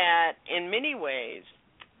think that in many ways,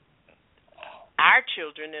 our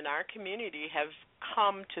children in our community have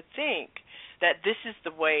come to think that this is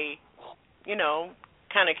the way,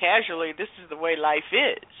 kind of casually, this is the way life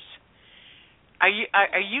is. Are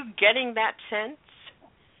you getting that sense?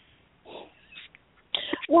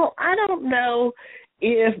 Well, I don't know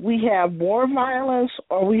if we have more violence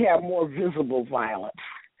or we have more visible violence,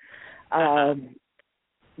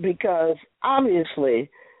 because obviously,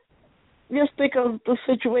 just think of the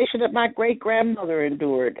situation that my great grandmother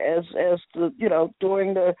endured as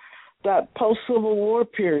during that post Civil War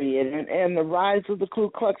period and the rise of the Ku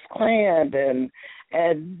Klux Klan and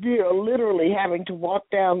literally having to walk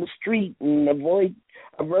down the street and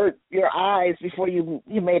avert your eyes before you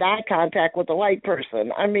made eye contact with a white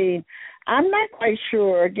person. I mean, I'm not quite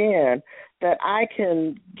sure, again, that I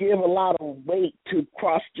can give a lot of weight to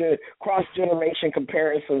cross-generation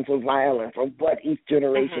comparisons of violence of what each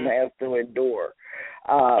generation has to endure.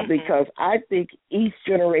 Because I think each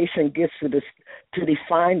generation gets to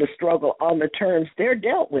define the struggle on the terms they're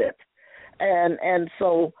dealt with. And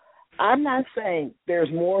so I'm not saying there's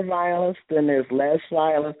more violence than there's less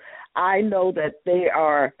violence. I know that they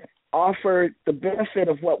are offered the benefit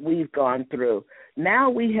of what we've gone through. Now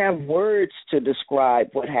we have words to describe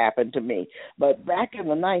what happened to me. But back in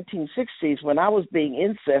the 1960s, when I was being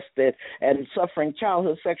incested and suffering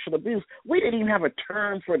childhood sexual abuse, we didn't even have a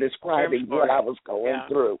term for describing what I was going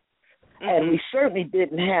through. And we certainly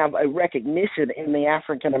didn't have a recognition in the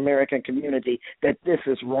African American community that this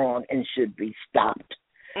is wrong and should be stopped.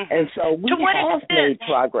 And so we have made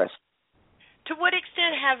progress. To what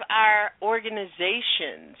extent have our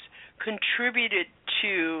organizations contributed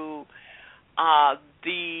to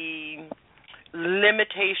the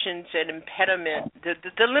limitations and impediment,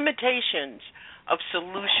 the limitations of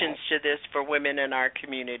solutions to this for women in our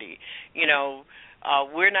community?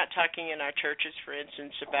 We're not talking in our churches, for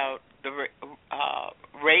instance, about the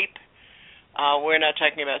rape. We're not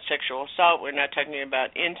talking about sexual assault. We're not talking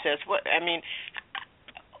about incest.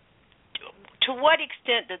 To what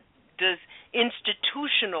extent does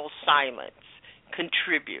institutional silence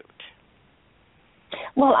contribute?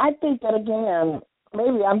 Well, I think that, again,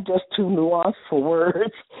 maybe I'm just too nuanced for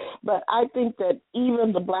words, but I think that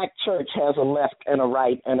even the black church has a left and a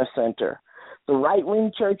right and a center. The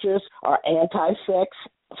right-wing churches are anti-sex,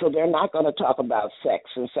 so they're not going to talk about sex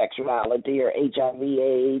and sexuality or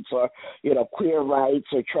HIV/AIDS or, queer rights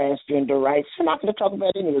or transgender rights. They're not going to talk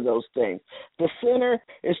about any of those things. The center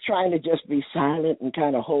is trying to just be silent and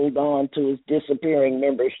kind of hold on to its disappearing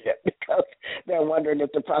membership because they're wondering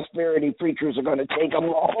if the prosperity preachers are going to take them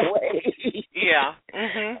all away. Yeah.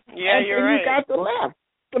 Yeah, you're right. And you got the left.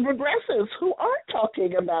 The progressives who aren't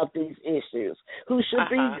talking about these issues, who should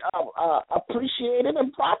be appreciated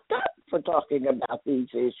and propped up for talking about these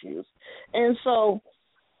issues. And so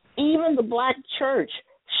even the black church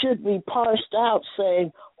should be parsed out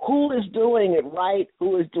saying who is doing it right,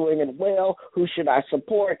 who is doing it well, who should I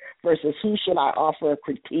support versus who should I offer a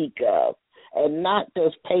critique of, and not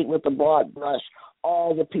just paint with a broad brush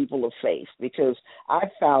all the people of faith, because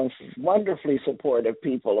I've found wonderfully supportive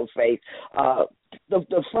people of faith.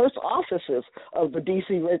 The first offices of the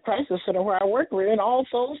D.C. Red Crisis Center where I work were in All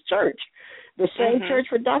Souls Church, the same church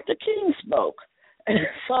where Dr. King spoke. And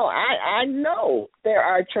so I know there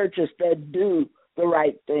are churches that do the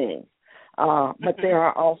right thing, but there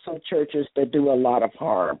are also churches that do a lot of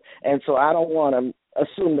harm. And so I don't want to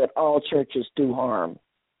assume that all churches do harm.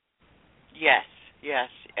 Yes,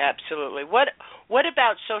 absolutely. What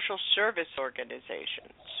about social service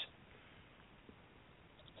organizations?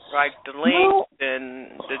 Like the Links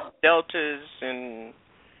and the Deltas and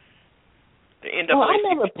the NAACP? Well, I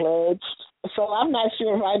never pledged, so I'm not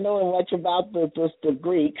sure if I know much about the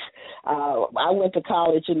Greeks. I went to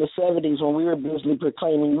college in the 70s when we were busily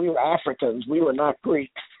proclaiming we were Africans. We were not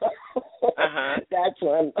Greeks. That's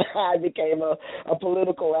when I became a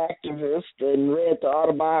political activist and read the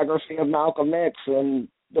autobiography of Malcolm X and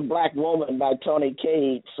The Black Woman by Tony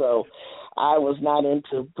Cade. So I was not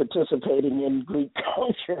into participating in Greek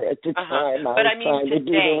culture at the time. I was trying to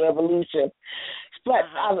do the revolution. But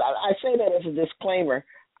I say that as a disclaimer.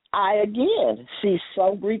 I again see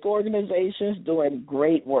some Greek organizations doing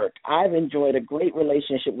great work. I've enjoyed a great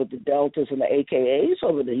relationship with the Deltas and the AKAs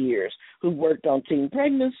over the years, who worked on teen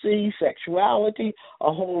pregnancy, sexuality,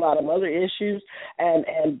 a whole lot of other issues.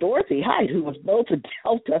 And Dorothy Height, who was both a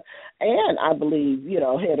Delta and, I believe,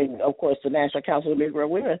 heading, of course, the National Council of Negro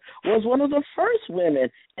Women, was one of the first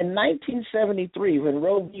women in 1973 when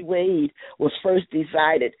Roe v. Wade was first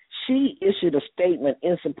decided. She issued a statement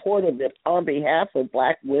in support of it on behalf of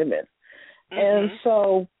Black women. And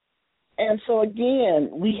so again,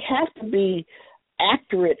 we have to be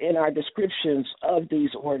accurate in our descriptions of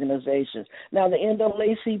these organizations. Now, the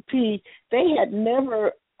NAACP, they had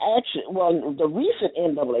never the recent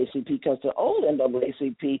NAACP, because the old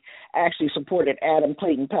NAACP actually supported Adam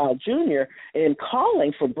Clayton Powell Jr. in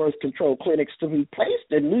calling for birth control clinics to be placed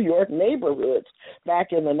in New York neighborhoods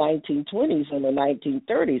back in the 1920s and the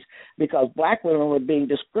 1930s, because Black women were being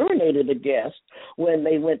discriminated against when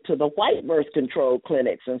they went to the white birth control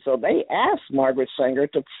clinics. And so they asked Margaret Sanger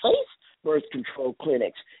to place birth control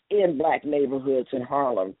clinics in Black neighborhoods in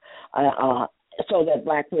Harlem, so that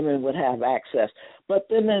Black women would have access. But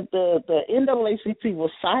then the NAACP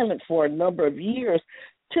was silent for a number of years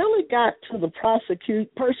till it got to the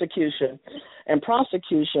persecution and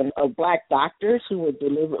prosecution of Black doctors who were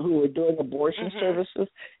doing abortion services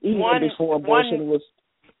even before abortion was.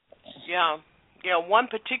 Yeah. One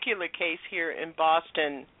particular case here in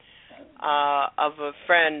Boston of a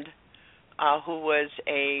friend who was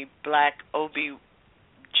a Black OB/GYN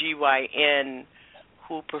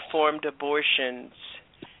who performed abortions.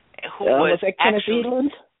 Was that Kenneth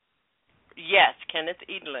Edlund? Yes, Kenneth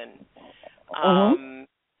Edlund.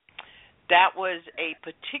 That was a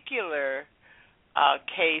particular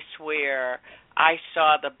case where I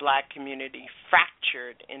saw the Black community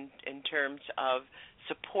fractured in terms of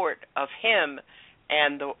support of him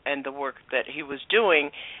and the work that he was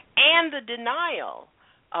doing, and the denial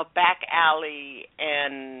of back alley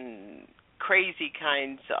and crazy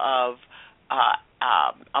kinds of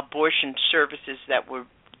abortion services that was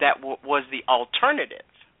the alternative.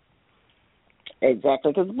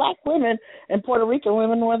 Exactly, because Black women and Puerto Rican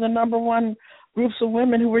women were the number one groups of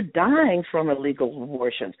women who were dying from illegal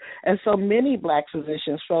abortions. And so many Black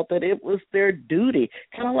physicians felt that it was their duty,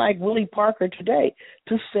 kind of like Willie Parker today,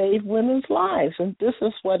 to save women's lives. And this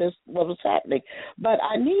is what was happening. But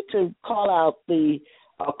I need to call out the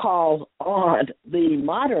call on the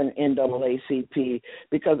modern NAACP,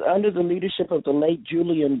 because under the leadership of the late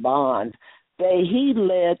Julian Bond, he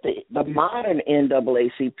led the modern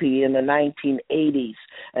NAACP in the 1980s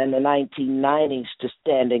and the 1990s to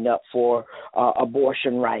standing up for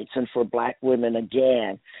abortion rights and for Black women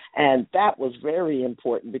again. And that was very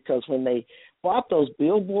important, because when they brought those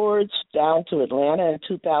billboards down to Atlanta in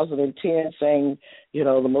 2010 saying,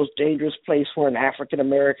 the most dangerous place for an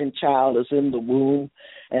African-American child is in the womb,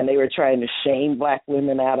 and they were trying to shame Black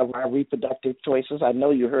women out of our reproductive choices. I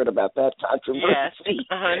know you heard about that controversy. Yes,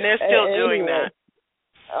 and they're still doing that.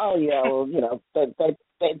 Oh, yeah, well,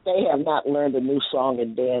 they have not learned a new song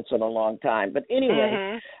and dance in a long time. But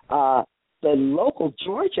anyway, the local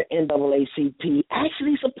Georgia NAACP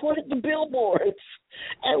actually supported the billboards.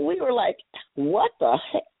 And we were like, what the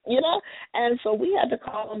heck? And so we had to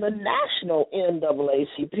call on the national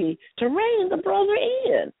NAACP to rein the brother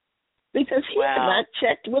in, because he had not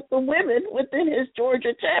checked with the women within his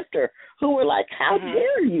Georgia chapter, who were like, how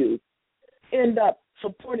dare you end up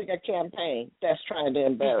supporting a campaign that's trying to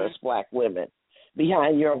embarrass Black women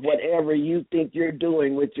behind your whatever you think you're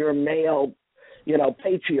doing with your male,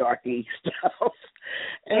 patriarchy stuff.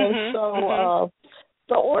 And so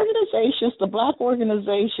the Black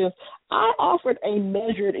organizations, I offered a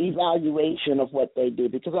measured evaluation of what they do,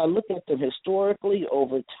 because I look at them historically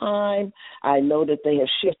over time. I know that they have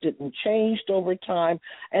shifted and changed over time,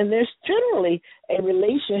 and there's generally a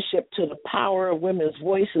relationship to the power of women's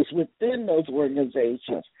voices within those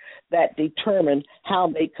organizations that determine how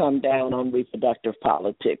they come down on reproductive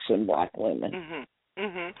politics in Black women.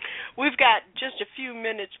 We've got just a few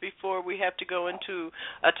minutes before we have to go into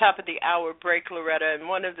a top of the hour break, Loretta, and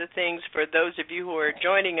one of the things for those of you who are just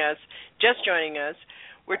joining us,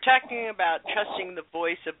 we're talking about trusting the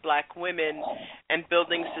voice of Black women and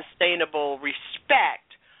building sustainable respect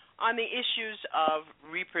on the issues of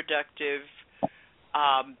reproductive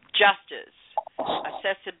justice,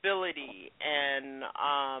 accessibility, and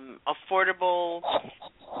affordable,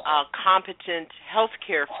 competent health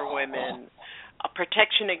care for women,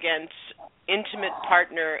 protection against intimate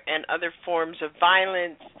partner and other forms of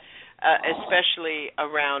violence, especially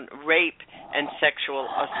around rape and sexual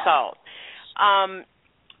assault.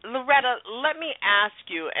 Loretta, let me ask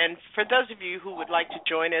you, and for those of you who would like to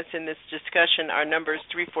join us in this discussion, our number is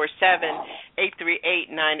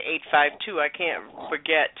 347-838-9852. I can't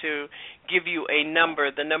forget to give you a number.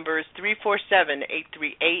 The number is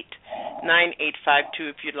 347-838-9852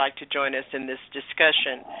 if you'd like to join us in this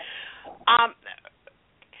discussion.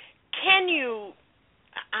 Can you,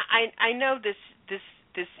 I know this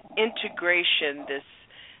integration, this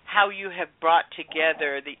how you have brought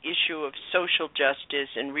together the issue of social justice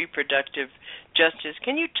and reproductive justice.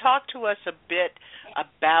 Can you talk to us a bit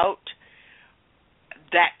about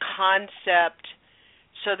that concept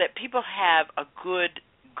so that people have a good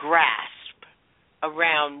grasp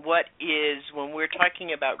around what is, when we're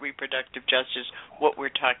talking about reproductive justice, what we're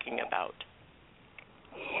talking about?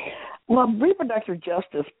 Well, reproductive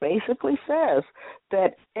justice basically says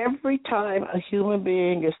that every time a human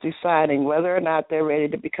being is deciding whether or not they're ready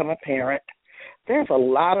to become a parent, there's a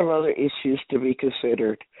lot of other issues to be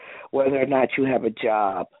considered, whether or not you have a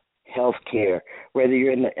job, health care, whether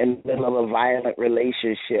you're in the middle of a violent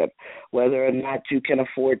relationship, whether or not you can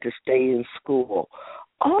afford to stay in school.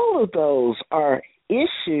 All of those are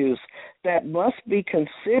issues that must be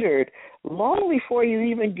considered long before you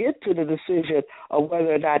even get to the decision of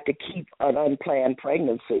whether or not to keep an unplanned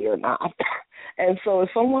pregnancy or not. And so if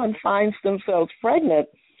someone finds themselves pregnant,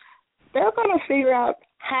 they're going to figure out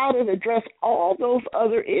how to address all those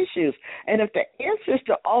other issues. And if the answers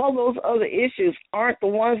to all those other issues aren't the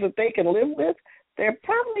ones that they can live with, they're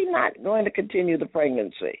probably not going to continue the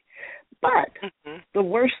pregnancy. But the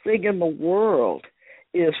worst thing in the world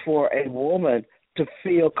is for a woman to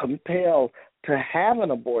feel compelled to have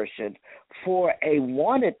an abortion for a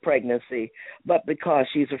wanted pregnancy, but because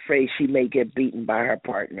she's afraid she may get beaten by her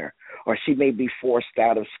partner, or she may be forced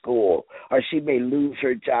out of school, or she may lose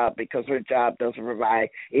her job because her job doesn't provide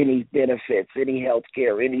any benefits, any health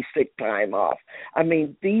care, any sick time off. I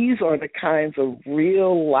mean, these are the kinds of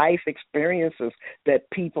real life experiences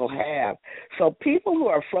that people have. So people who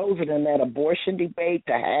are frozen in that abortion debate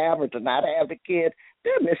to have or to not have the kid,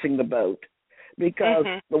 they're missing the boat. Because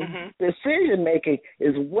the decision-making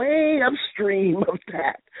is way upstream of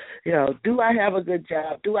that. You know, do I have a good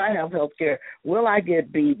job? Do I have health care? Will I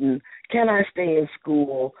get beaten? Can I stay in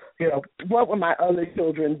school? You know, what will my other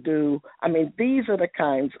children do? I mean, these are the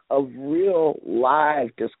kinds of real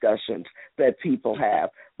live discussions that people have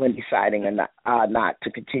when deciding not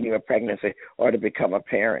to continue a pregnancy or to become a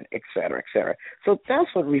parent, et cetera, et cetera. So that's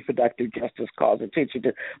what reproductive justice calls attention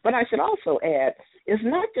to. But I should also add, it's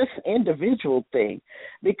not just an individual thing,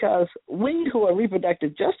 because we who are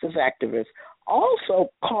reproductive justice activists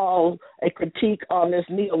also call a critique on this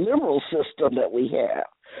neoliberal system that we have,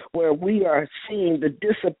 where we are seeing the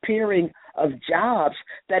disappearing of jobs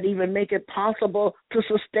that even make it possible to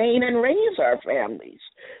sustain and raise our families,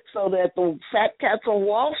 so that the fat cats on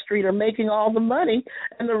Wall Street are making all the money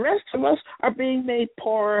and the rest of us are being made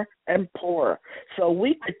poorer and poorer. So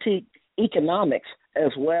we critique economics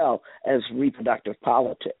as well as reproductive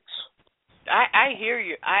politics. I hear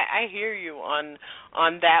you. I hear you on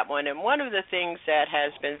that one. And one of the things that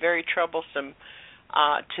has been very troublesome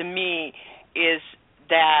to me is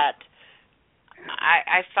that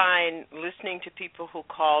I find, listening to people who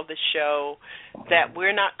call the show, that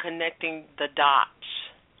we're not connecting the dots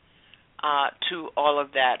to all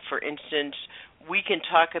of that. For instance, we can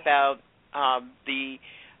talk about the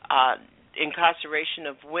incarceration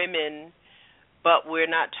of women, but we're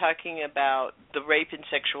not talking about the rape and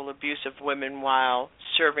sexual abuse of women while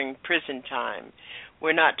serving prison time.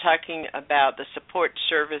 We're not talking about the support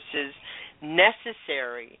services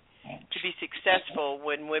necessary to be successful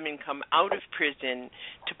when women come out of prison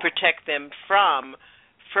to protect them from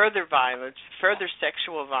further violence, further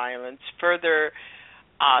sexual violence, further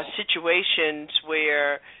situations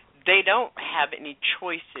where they don't have any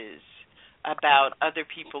choices about other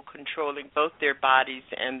people controlling both their bodies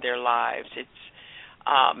and their lives. It's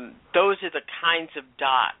those are the kinds of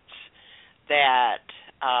dots that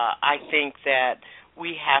I think that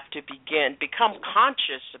we have to become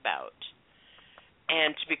conscious about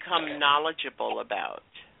and to become knowledgeable about.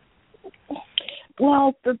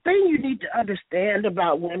 Well, the thing you need to understand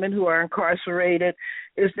about women who are incarcerated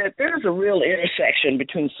is that there's a real intersection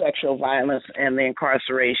between sexual violence and the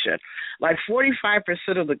incarceration. Like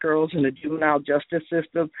 45% of the girls in the juvenile justice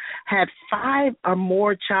system had 5 or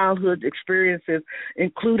more childhood experiences,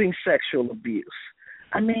 including sexual abuse.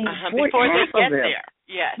 I mean, before they get them, there.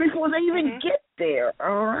 Yes. Before they even get there,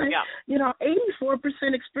 all right? Yeah. You know,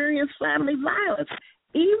 84% experience family violence,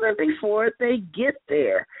 even before they get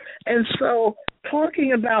there. And so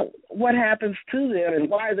talking about what happens to them and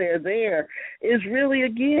why they're there is really,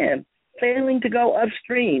 again, failing to go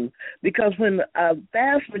upstream, because when a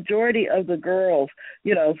vast majority of the girls,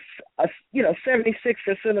 76%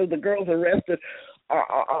 of the girls arrested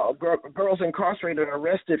girls incarcerated are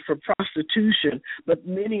arrested for prostitution, but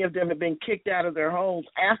many of them have been kicked out of their homes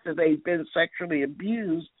after they've been sexually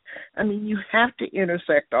abused. I mean, you have to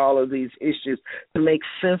intersect all of these issues to make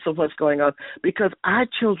sense of what's going on, because our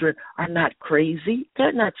children are not crazy.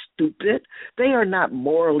 They're not stupid. They are not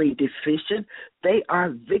morally deficient. They are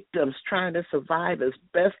victims trying to survive as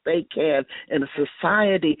best they can in a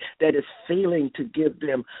society that is failing to give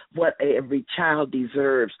them what every child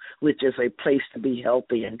deserves, which is a place to be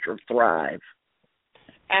healthy and to thrive.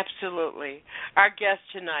 Absolutely. Our guest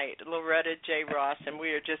tonight, Loretta J. Ross, and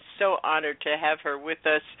we are just so honored to have her with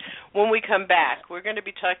us. When we come back, we're going to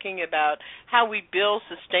be talking about how we build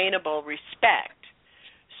sustainable respect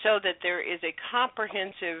so that there is a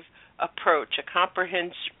comprehensive approach, a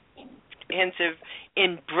comprehensive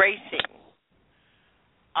embracing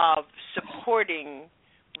of supporting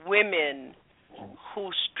women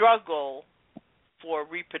who struggle for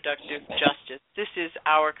reproductive justice. This is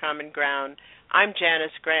Our Common Ground. I'm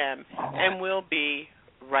Janice Graham, and we'll be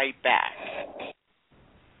right back.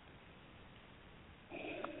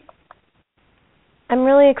 I'm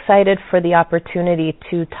really excited for the opportunity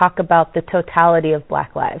to talk about the totality of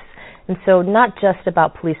Black lives. And so not just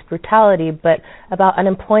about police brutality, but about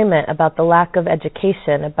unemployment, about the lack of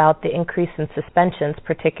education, about the increase in suspensions,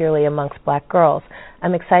 particularly amongst Black girls.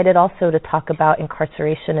 I'm excited also to talk about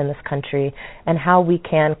incarceration in this country and how we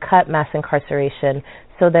can cut mass incarceration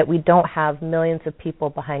so that we don't have millions of people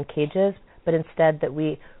behind cages, but instead that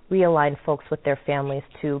we realign folks with their families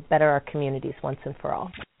to better our communities once and for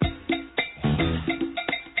all.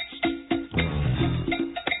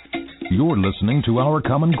 You're listening to Our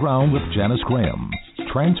Common Ground with Janice Graham,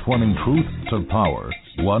 transforming truth to power,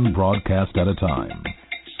 one broadcast at a time.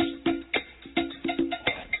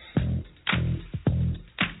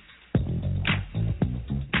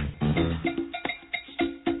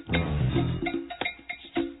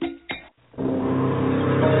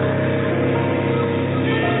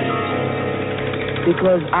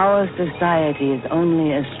 Because our society is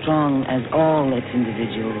only as strong as all its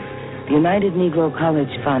individuals, the United Negro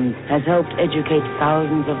College Fund has helped educate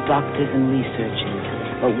thousands of doctors and researchers,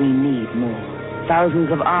 but we need more.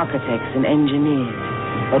 Thousands of architects and engineers,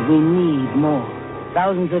 but we need more.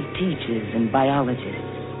 Thousands of teachers and biologists,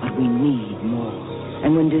 but we need more.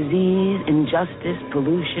 And when disease, injustice,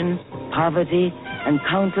 pollution, poverty, and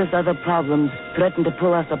countless other problems threaten to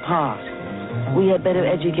pull us apart, we had better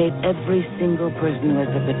educate every single person who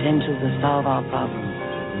has the potential to solve our problems.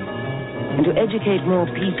 And to educate more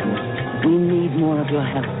people, we need more of your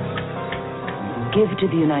help. Give to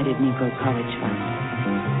the United Negro College Fund.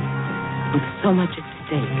 With so much at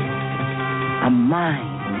stake, a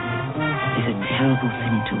mind is a terrible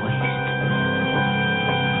thing to waste.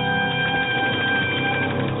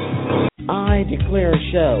 I Declare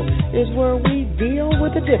Show is where we deal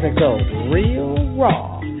with the difficult, real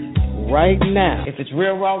raw, right now. If it's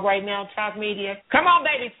real raw right now, Talk Media, come on,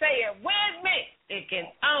 baby, say it with me. It can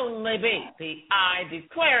only be the I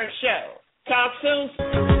Declare Show. Talk soon.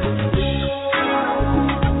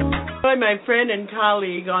 Join my friend and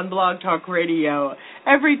colleague on Blog Talk Radio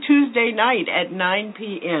every Tuesday night at 9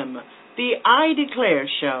 p.m. The I Declare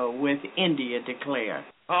Show with India Declare.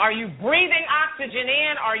 Are you breathing oxygen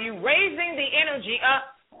in? Are you raising the energy up?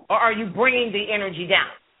 Or are you bringing the energy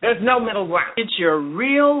down? There's no middle ground. It's your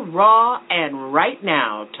real, raw, and right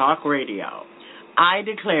now talk radio. I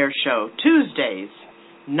Declare Show, Tuesdays,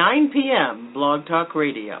 9 p.m., Blog Talk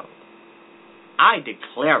Radio. I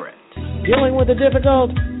declare it. Dealing with the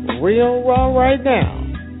difficult, real raw right now.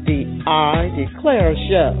 The I Declare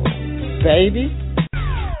Show, baby.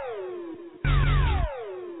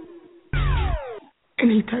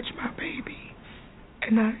 And he touched my baby.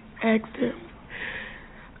 And I asked him,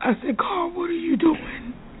 I said, Carl, what are you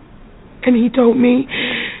doing? And he told me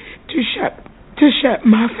to shut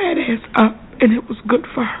my fat ass up. And it was good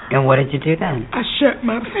for her. And what did you do then? I shut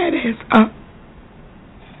my fat ass up.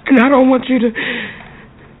 And I don't want you to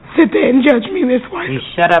sit there and judge me this way. You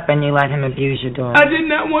shut up and you let him abuse your daughter. I did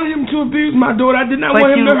not want him to abuse my daughter. I did not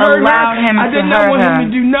want him to hurt her. I did not want him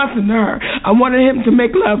to do nothing to her. I wanted him to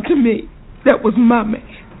make love to me. That was my man.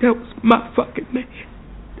 That was my fucking man.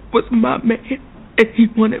 That was my man. And he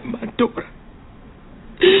wanted my daughter.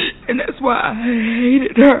 And that's why I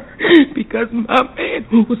hated her, because my man,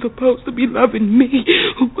 who was supposed to be loving me,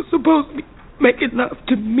 who was supposed to be making love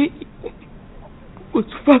to me, was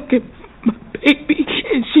fucking my baby,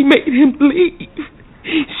 and she made him leave.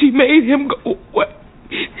 She made him go away.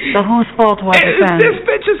 So whose fault was it then? It's this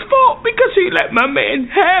bitch's fault, because she let my man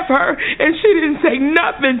have her, and she didn't say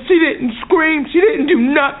nothing. She didn't scream. She didn't do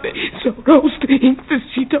nothing. So those things that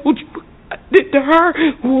she told you I did to her,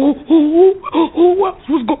 who else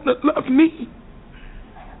was going to love me?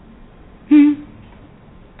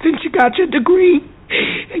 Since you got your degree,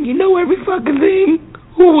 and you know every fucking thing,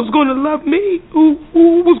 who was going to love me? Who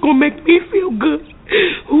was going to make me feel good?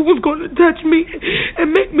 Who was going to touch me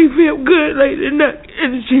and make me feel good later than that?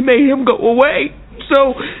 And she made him go away.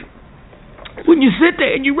 So when you sit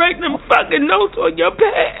there and you write them fucking notes on your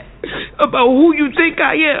pad about who you think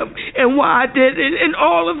I am and why I did it and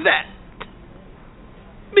all of that,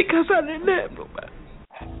 because I didn't have nobody.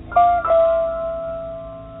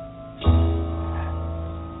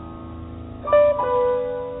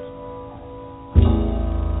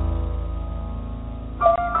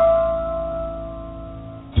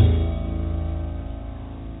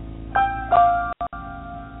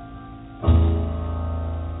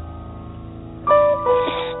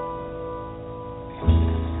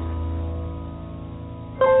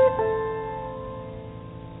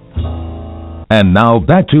 And now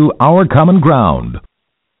back to Our Common Ground.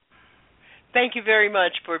 Thank you very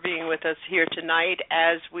much for being with us here tonight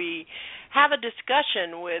as we have a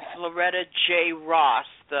discussion with Loretta J. Ross,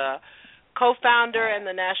 the co-founder and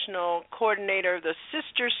the national coordinator of the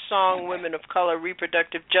Sister Song Women of Color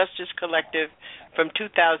Reproductive Justice Collective from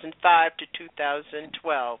 2005 to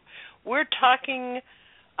 2012. We're talking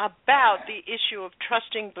about the issue of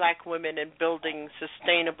trusting black women and building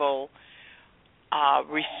sustainable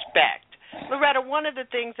respect. Loretta, one of the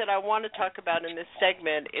things that I want to talk about in this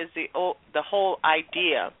segment is the whole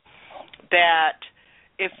idea that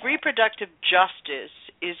if reproductive justice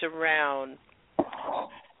is around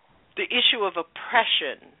the issue of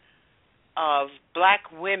oppression of black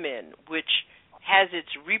women, which has its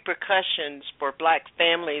repercussions for black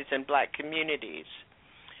families and black communities,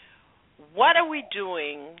 what are we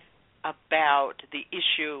doing about the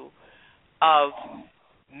issue of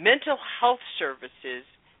mental health services,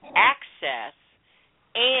 access,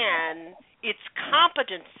 and its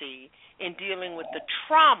competency in dealing with the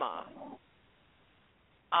trauma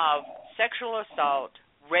of sexual assault,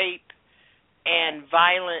 rape, and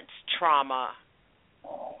violence trauma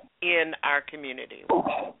in our community?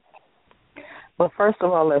 Well, first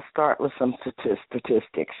of all, let's start with some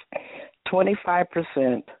statistics.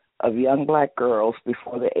 25% of young black girls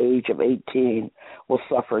before the age of 18 will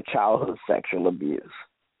suffer childhood sexual abuse.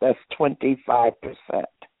 That's 25%.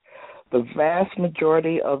 The vast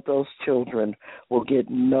majority of those children will get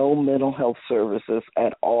no mental health services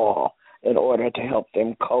at all in order to help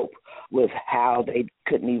them cope with how they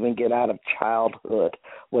couldn't even get out of childhood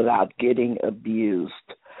without getting abused.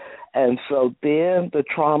 And so then the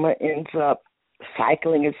trauma ends up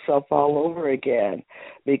cycling itself all over again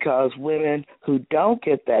because women who don't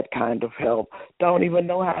get that kind of help don't even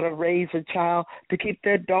know how to raise a child to keep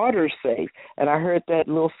their daughters safe. And I heard that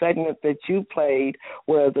little segment that you played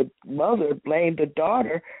where the mother blamed the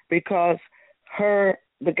daughter because the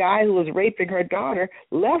guy who was raping her daughter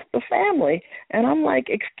left the family. And I'm like,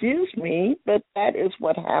 excuse me, but that is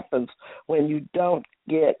what happens when you don't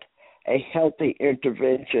get a healthy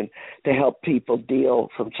intervention to help people deal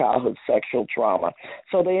from childhood sexual trauma.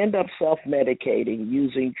 So they end up self-medicating,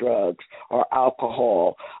 using drugs or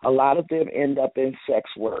alcohol. A lot of them end up in sex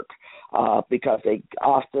work because they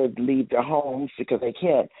often leave their homes because they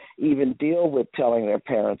can't even deal with telling their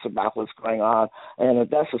parents about what's going on. And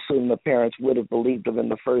that's assuming the parents would have believed them in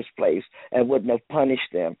the first place and wouldn't have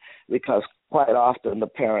punished them, because quite often the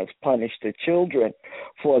parents punish the children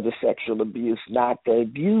for the sexual abuse, not the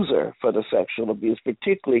abuser for the sexual abuse,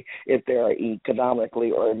 particularly if they are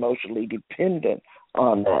economically or emotionally dependent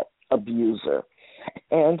on that abuser.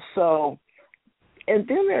 And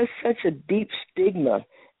then there's such a deep stigma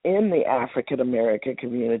in the African American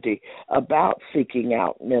community about seeking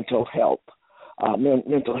out mental health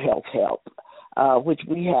help, which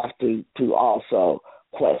we have to also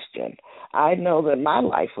question. I know that my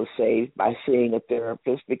life was saved by seeing a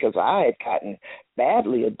therapist because I had gotten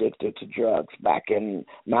badly addicted to drugs back in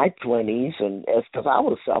my 20s, and it's because I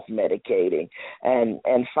was self-medicating.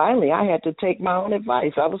 And finally, I had to take my own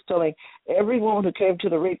advice. I was telling everyone who came to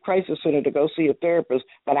the Rape Crisis Center to go see a therapist,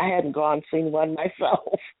 but I hadn't gone and seen one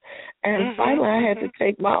myself. And finally, I had to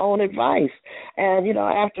take my own advice. And,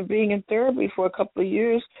 after being in therapy for a couple of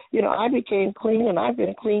years, I became clean, and I've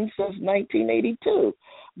been clean since 1982.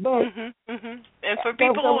 But and for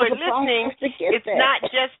people who are listening, it's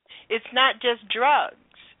not just drugs.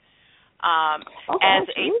 As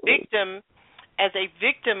a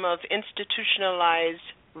victim of institutionalized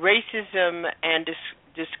racism and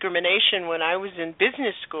discrimination when I was in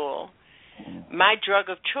business school, my drug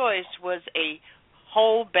of choice was a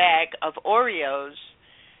whole bag of Oreos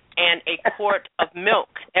and a quart of milk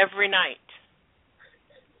every night.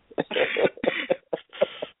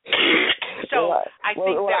 So I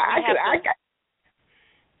think that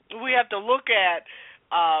we have to look at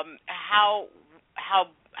how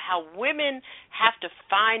women have to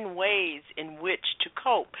find ways in which to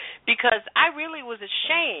cope, because I really was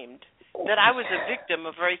ashamed that I was a victim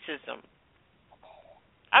of racism.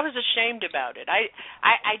 I was ashamed about it.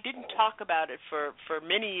 I didn't talk about it for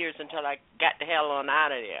many years until I got the hell on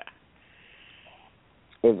out of there.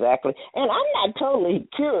 Exactly. And I'm not totally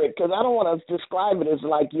cured, because I don't want to describe it as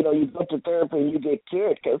like, you know, you go to therapy and you get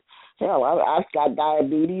cured, because, hell, I've got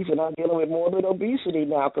diabetes and I'm dealing with morbid obesity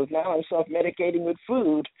now, because now I'm self-medicating with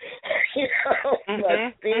food. You know,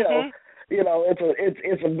 but still, you know,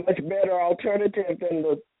 it's a much better alternative than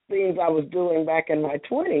the things I was doing back in my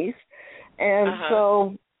 20s. And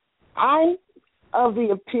so I'm of the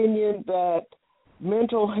opinion that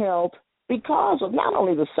mental health, because of not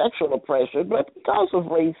only the sexual oppression, but because of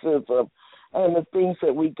racism and the things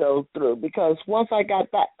that we go through. Because once I got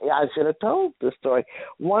back, I should have told this story.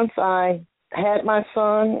 Once I had my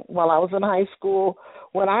son while I was in high school,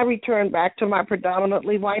 when I returned back to my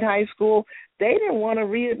predominantly white high school, they didn't want to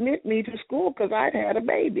readmit me to school because I'd had a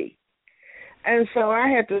baby. And so I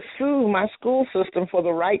had to sue my school system for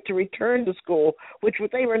the right to return to school, which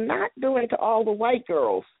they were not doing to all the white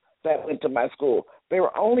girls that went to my school. They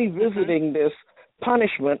were only visiting this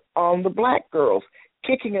punishment on the black girls,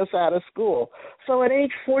 kicking us out of school. So at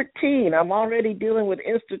age 14, I'm already dealing with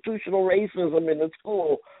institutional racism in the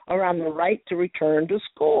school around the right to return to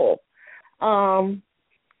school. And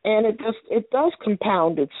it does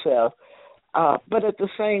compound itself. But at the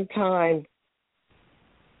same time,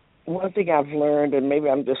 one thing I've learned, and maybe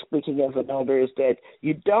I'm just speaking as an elder, is that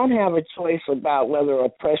you don't have a choice about whether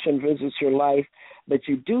oppression visits your life, but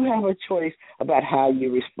you do have a choice about how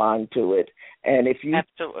you respond to it. And if you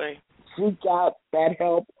seek out that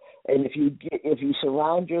help, and if you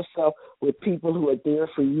surround yourself with people who are there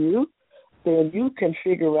for you, then you can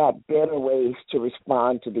figure out better ways to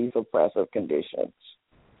respond to these oppressive conditions.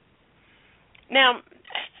 Now,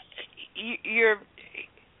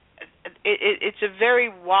 it's a very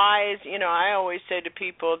wise, you know, I always say to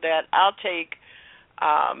people that I'll take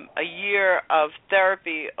a year of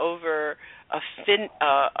therapy over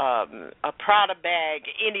a Prada bag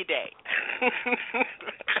any day.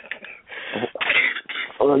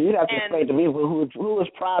 Well, you'd have to explain to me who is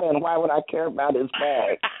Prada and why would I care about his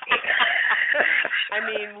bag. I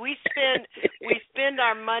mean, we spend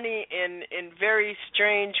our money in very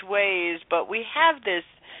strange ways, but we have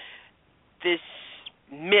this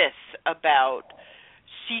myth about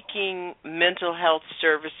seeking mental health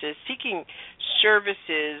services, seeking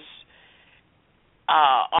services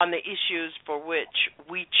on the issues for which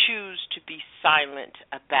we choose to be silent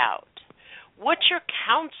about. What's your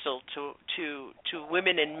counsel to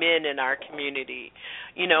women and men in our community?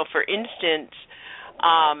 You know, for instance,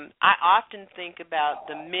 I often think about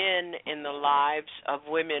the men in the lives of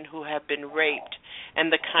women who have been raped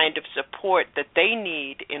and the kind of support that they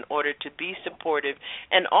need in order to be supportive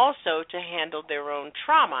and also to handle their own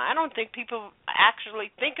trauma. I don't think people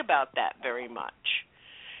actually think about that very much.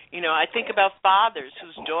 You know, I think about fathers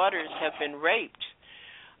whose daughters have been raped,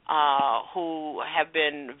 who have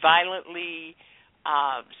been violently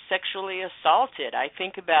sexually assaulted. I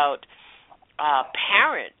think about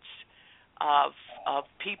parents of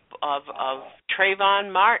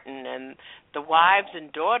Trayvon Martin and the wives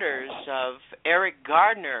and daughters of Eric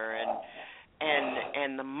Gardner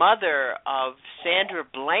and the mother of Sandra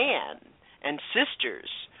Bland and sisters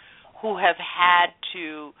who have had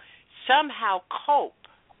to somehow cope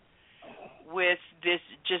with this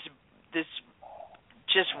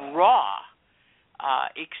raw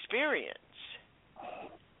experience.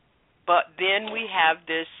 But then we have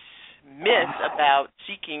this myth about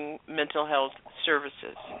seeking mental health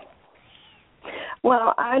services.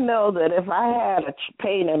 Well, I know that if I had a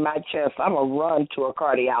pain in my chest, I'm going to run to a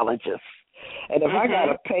cardiologist. And if I got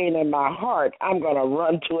a pain in my heart, I'm going to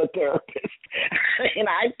run to a therapist. And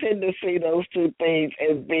I tend to see those two things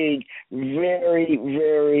as being very,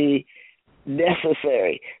 very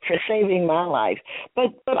necessary for saving my life.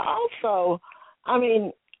 But also, I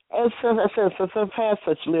mean, as I said, since I've had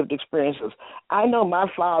such lived experiences, I know my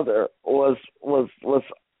father was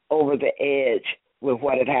over the edge with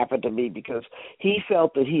what had happened to me because he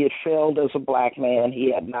felt that he had failed as a black man.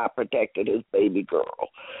 He had not protected his baby girl,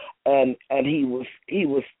 and he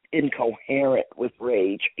was incoherent with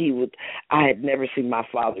rage. I had never seen my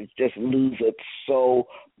father just lose it so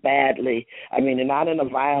badly. I mean, not in a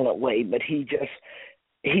violent way, but he just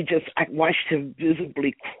I watched him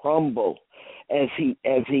visibly crumble as he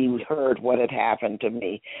heard what had happened to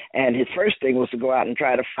me. And his first thing was to go out and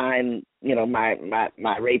try to find,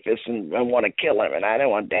 my rapist and want to kill him. And I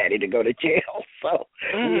didn't want Daddy to go to jail. So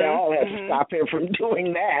we all had to stop him from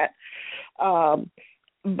doing that.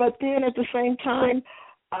 But then at the same time,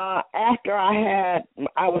 after I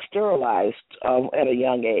was sterilized at a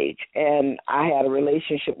young age, and I had a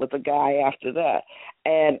relationship with a guy after that.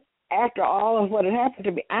 And after all of what had happened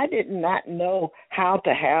to me, I did not know how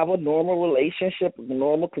to have a normal relationship, a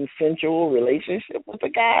normal consensual relationship with a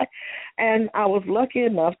guy. And I was lucky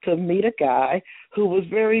enough to meet a guy who was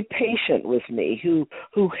very patient with me, who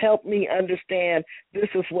helped me understand this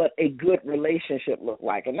is what a good relationship looked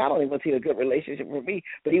like. And not only was he a good relationship for me,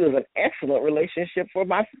 but he was an excellent relationship for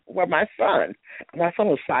my son. My son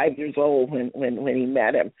was 5 years old when he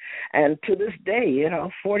met him. And to this day,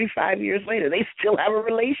 45 years later, they still have a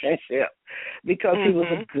relationship because he was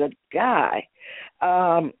a good guy.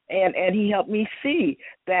 And he helped me see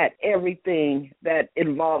that everything that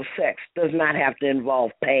involves sex does not have to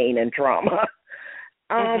involve pain and trauma.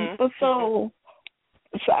 And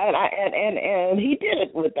he did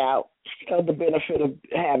it without the benefit of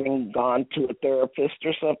having gone to a therapist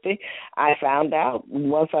or something. I found out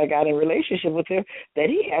once I got in a relationship with him that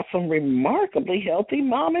he had some remarkably healthy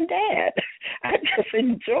mom and dad. I just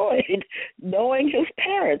enjoyed knowing his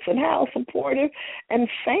parents and how supportive and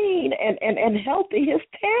sane and healthy his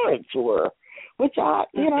parents were, which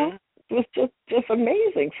was just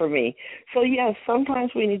amazing for me. So yes,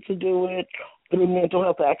 sometimes we need to do it through mental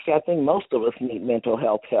health. Actually, I think most of us need mental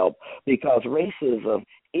health help because racism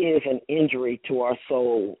is an injury to our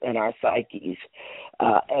soul and our psyches.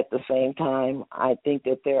 At the same time, I think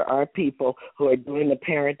that there are people who are doing the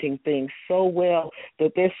parenting thing so well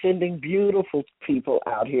that they're sending beautiful people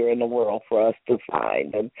out here in the world for us to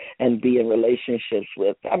find and be in relationships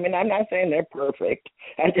with. I mean, I'm not saying they're perfect.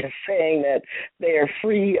 I'm just saying that they're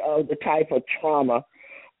free of the type of trauma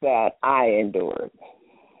that I endured.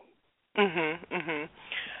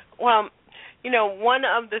 Well, one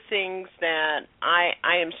of the things that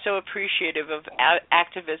I am so appreciative of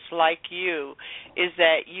activists like you is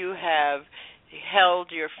that you have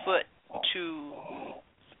held your foot to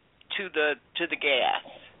the gas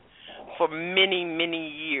for many, many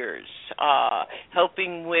years,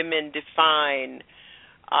 helping women define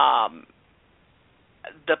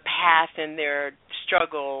the path in their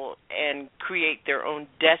struggle and create their own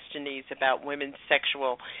destinies about women's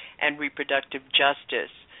sexual and reproductive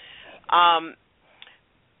justice.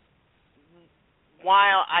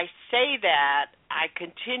 While I say that, I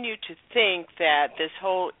continue to think that this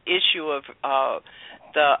whole issue of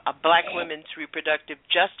the Black women's reproductive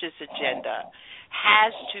justice agenda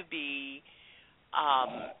has to be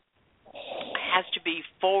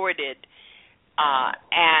forwarded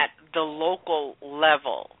at the local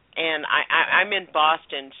level. And I'm in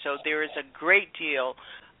Boston, so there is a great deal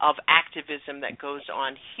of activism that goes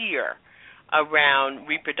on here around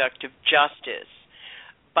reproductive justice.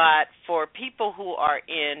 But for people who are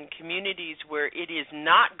in communities where it is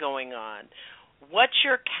not going on, what's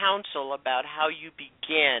your counsel about how you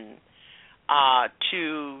begin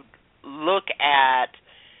to look at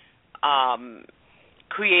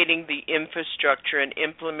creating the infrastructure and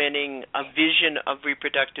implementing a vision of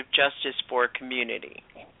reproductive justice for a community?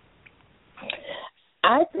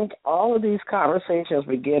 I think all of these conversations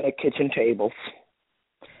begin at kitchen tables.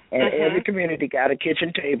 And every community got a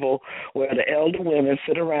kitchen table where the elder women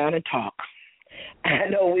sit around and talk. I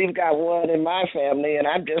know we've got one in my family, and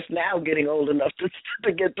I'm just now getting old enough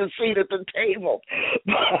to get the seat at the table.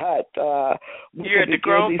 But you're at the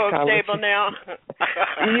grown folks table now?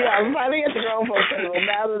 Yeah, I'm finally at the grown folks table.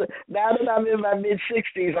 Now that I'm in my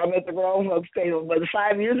mid-60s, I'm at the grown folks table. But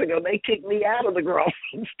 5 years ago, they kicked me out of the grown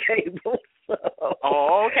folks table.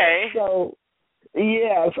 Okay. So you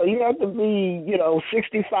have to be,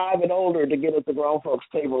 65 and older to get at the grown folks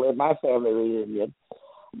table at my family reunion.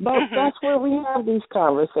 But that's where we have these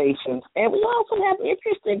conversations. And we also have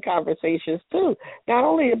interesting conversations, too. Not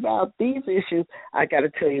only about these issues, I got to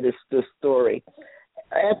tell you this story.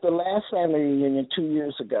 At the last family reunion 2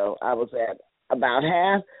 years ago, I was at about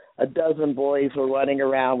half a dozen boys were running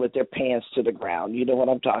around with their pants to the ground. You know what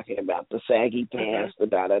I'm talking about, the saggy pants, the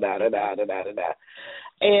da-da-da-da-da-da-da-da.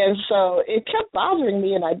 And so it kept bothering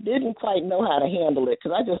me, and I didn't quite know how to handle it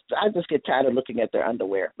because I just get tired of looking at their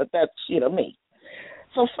underwear. But that's, me.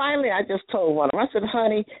 So finally I just told one of them, I said,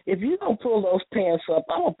 honey, if you don't pull those pants up,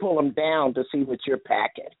 I'm going to pull them down to see what you're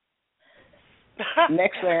packing.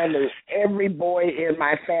 Next thing I knew, every boy in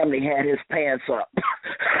my family had his pants up.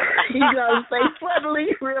 because they suddenly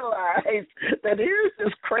realized that here's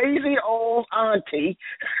this crazy old auntie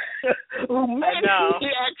who maybe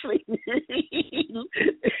actually he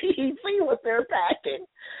see what they're packing.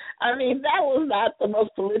 I mean, that was not the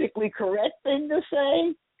most politically correct thing to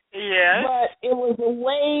say. Yes. But it was a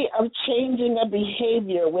way of changing a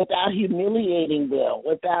behavior without humiliating them,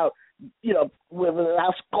 without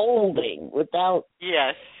scolding, without.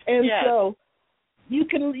 Yes. And yes. so you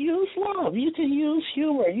can use love, you can use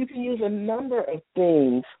humor, you can use a number of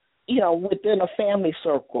things, within a family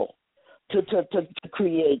circle to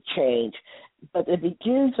create change. But it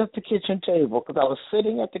begins at the kitchen table, because I was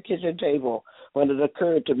sitting at the kitchen table when it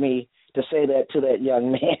occurred to me to say that to that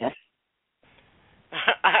young man.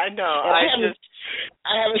 I know. I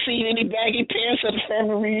haven't seen any baggy pants at a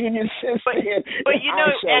family reunion since then. But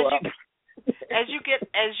as you get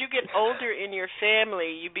older in your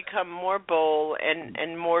family, you become more bold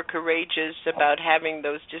and more courageous about having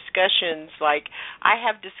those discussions. Like, I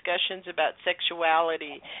have discussions about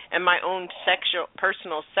sexuality and my own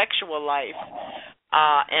personal sexual life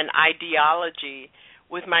and ideology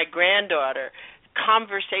with my granddaughter.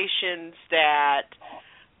 Conversations that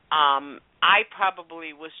I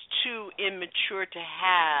probably was too immature to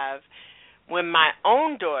have when my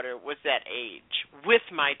own daughter was that age with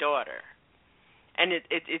my daughter. And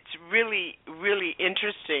it's really, really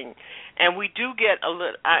interesting. And we do get a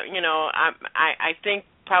little, I think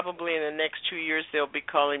probably in the next 2 years they'll be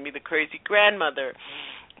calling me the crazy grandmother,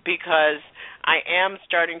 because I am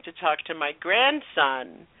starting to talk to my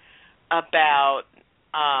grandson about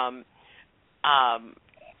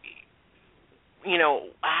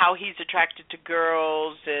how he's attracted to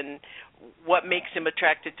girls and what makes him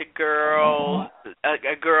attracted to girls,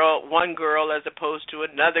 one girl as opposed to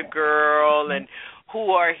another girl, and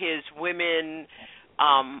who are his women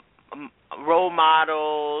role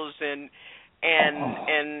models, and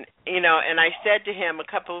I said to him a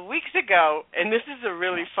couple of weeks ago, and this is a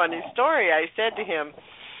really funny story. I said to him,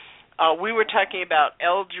 we were talking about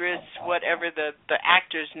Eldris, whatever the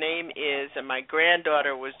actor's name is, and my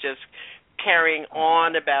granddaughter was just carrying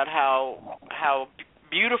on about how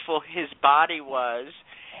beautiful his body was,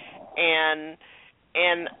 and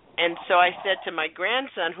so I said to my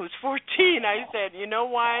grandson, who's 14, I said, you know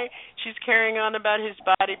why she's carrying on about his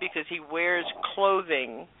body? Because he wears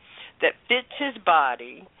clothing that fits his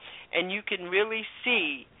body, and you can really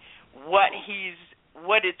see what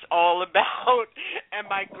it's all about. And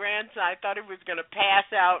my grandson, I thought he was going to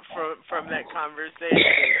pass out from that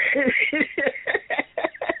conversation.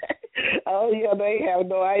 Oh, yeah, they have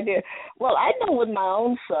no idea. Well, I know with my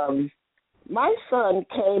own son, my son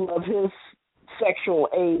came of his sexual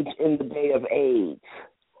age in the day of AIDS.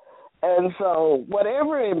 And so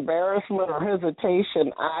whatever embarrassment or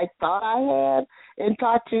hesitation I thought I had in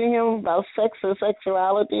talking to him about sex and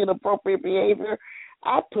sexuality and appropriate behavior,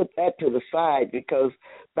 I put that to the side, because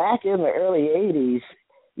back in the early 80s,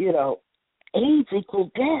 AIDS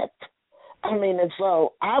equaled death. I mean, and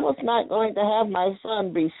so I was not going to have my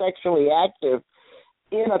son be sexually active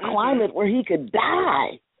in a climate where he could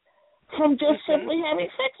die from just simply having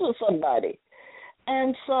sex with somebody.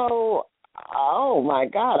 And so, oh, my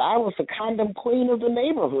God, I was the condom queen of the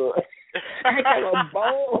neighborhood. I got a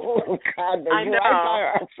bowl of condoms right by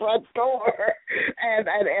our front door. And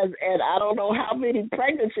I don't know how many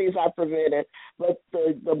pregnancies I prevented, but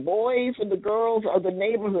the boys and the girls of the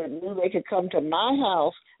neighborhood knew they could come to my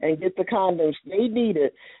house and get the condoms they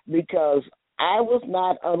needed, because I was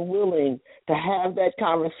not unwilling to have that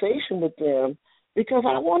conversation with them, because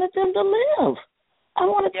I wanted them to live.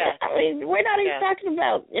 We're not even talking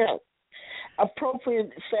about,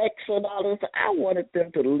 appropriate sex and all this. I wanted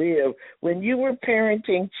them to live. When you were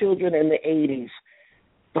parenting children in the 80s,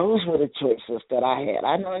 those were the choices that I had.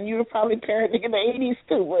 I know you were probably parenting in the 80s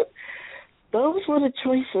too, but those were the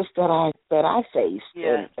choices that I faced.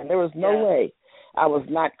 Yeah. And there was no way I was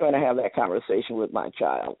not going to have that conversation with my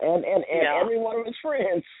child and every one of his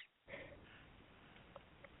friends.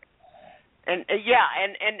 And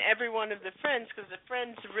every one of the friends, because the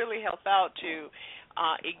friends really help out to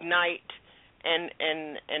ignite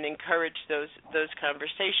and encourage those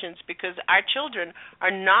conversations, because our children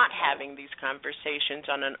are not having these conversations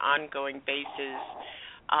on an ongoing basis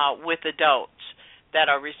with adults that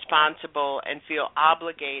are responsible and feel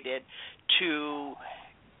obligated to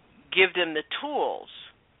give them the tools.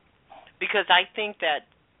 Because I think that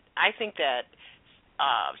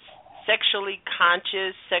sexually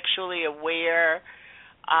conscious, sexually aware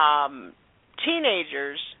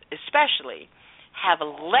teenagers especially have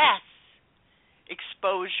less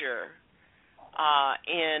exposure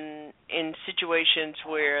in situations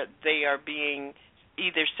where they are being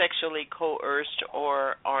either sexually coerced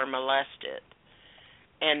or are molested.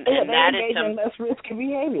 And they that engage is in less risky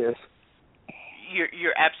behaviors.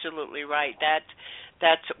 You're absolutely right.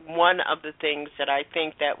 That's one of the things that I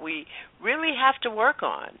think that we really have to work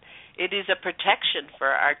on. It is a protection for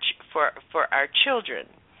our children.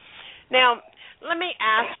 Now, let me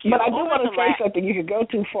ask you. But I do want to say something. You could go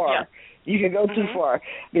too far. Yeah. You could go too far,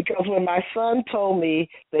 because when my son told me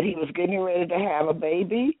that he was getting ready to have a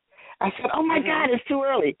baby, I said, "Oh my God, it's too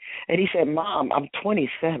early." And he said, "Mom, I'm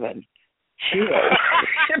 27. Chill."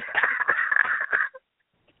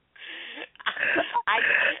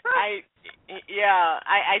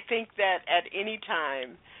 I think that at any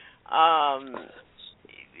time,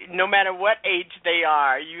 no matter what age they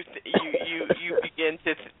are, you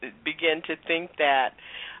begin to think that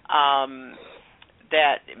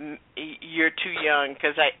that you're too young.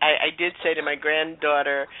 Because I did say to my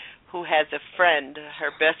granddaughter, who has a friend,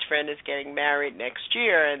 her best friend is getting married next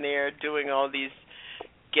year, and they're doing all these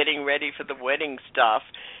getting ready for the wedding stuff.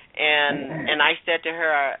 And I said to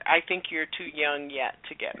her, I think you're too young yet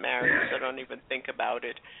to get married, so don't even think about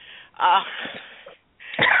it.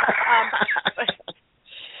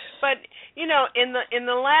 But you know, in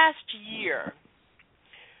the last year,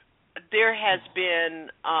 there has been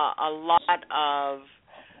a lot of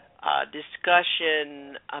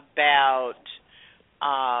discussion about.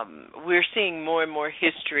 We're seeing more and more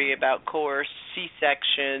history about coerced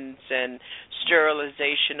C-sections and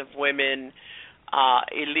sterilization of women.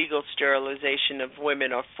 Illegal sterilization of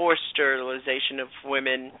women or forced sterilization of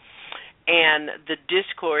women, and the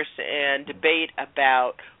discourse and debate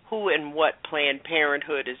about who and what Planned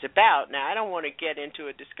Parenthood is about. Now, I don't want to get into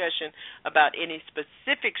a discussion about any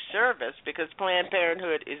specific service, because Planned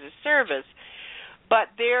Parenthood is a service, but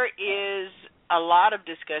there is a lot of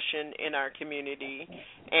discussion in our community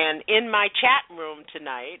and in my chat room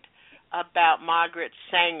tonight about Margaret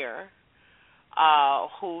Sanger,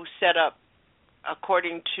 who set up,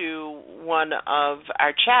 according to one of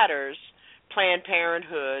our chatters, Planned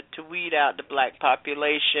Parenthood to weed out the black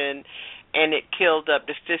population, and it killed up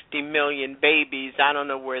to 50 million babies. I don't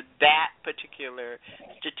know where that particular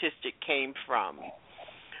statistic came from.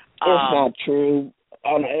 It's not true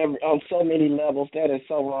on so many levels. That is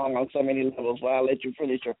so wrong on so many levels. Well, I'll let you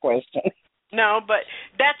finish your question. No, but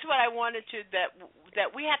that's what I wanted to,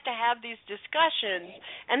 that we have to have these discussions,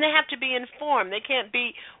 and they have to be informed. They can't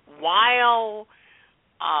be while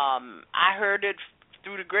I heard it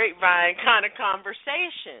through the grapevine kind of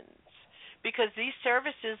conversations, because these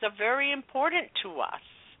services are very important to us.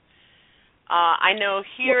 I know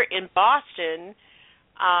here in Boston,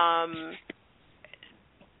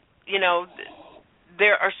 you know,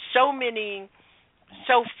 there are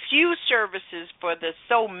so few services for the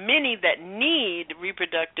so many that need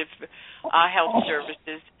reproductive health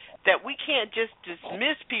services that we can't just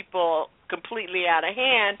dismiss people completely out of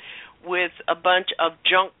hand with a bunch of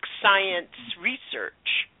junk science research.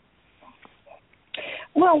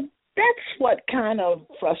 Well, that's what kind of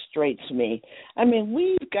frustrates me. I mean,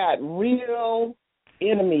 we've got real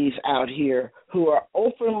enemies out here who are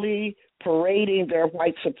openly parading their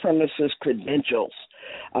white supremacist credentials.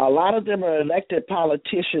 A lot of them are elected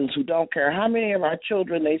politicians who don't care how many of our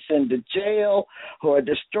children they send to jail, who are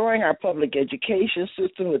destroying our public education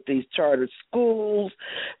system with these charter schools,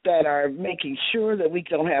 that are making sure that we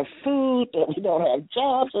don't have food, that we don't have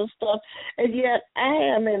jobs and stuff. And yet I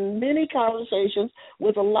am in many conversations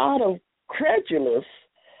with a lot of credulous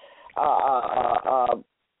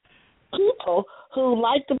people who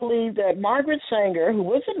like to believe that Margaret Sanger, who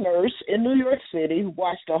was a nurse in New York City, who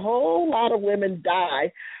watched a whole lot of women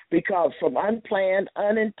die because from unplanned,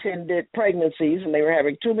 unintended pregnancies, and they were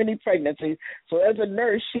having too many pregnancies. So as a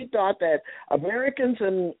nurse, she thought that Americans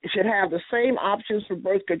should have the same options for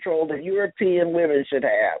birth control that European women should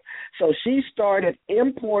have. So she started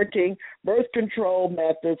importing birth control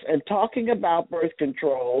methods and talking about birth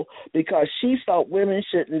control because she thought women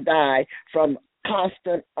shouldn't die from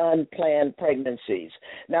constant unplanned pregnancies.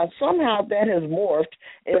 Now, somehow that has morphed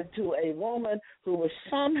into a woman who was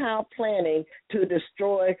somehow planning to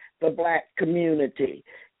destroy the black community.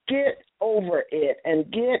 Get over it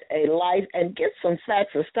and get a life and get some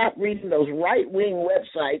facts and stop reading those right-wing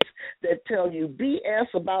websites that tell you BS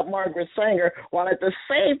about Margaret Sanger while at the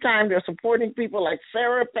same time they're supporting people like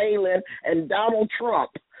Sarah Palin and Donald Trump.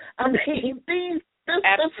 I mean,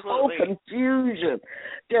 this whole confusion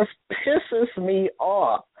just pisses me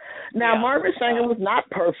off. Now, Margaret Sanger was not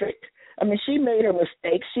perfect. I mean, she made her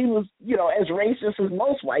mistakes. She was, as racist as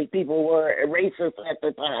most white people were racist at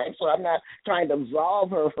the time. So I'm not trying to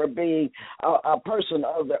absolve her for being a person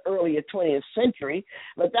of the earlier 20th century.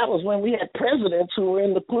 But that was when we had presidents who were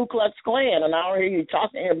in the Ku Klux Klan, and I don't hear you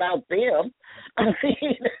talking about them. I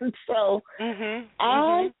mean, so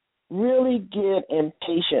I really get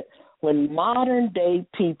impatient when modern day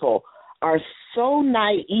people are so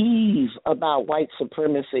naive about white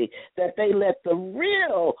supremacy that they let the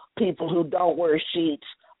real people who don't wear sheets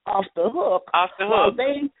off the hook,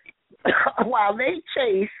 while they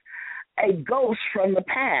chase a ghost from the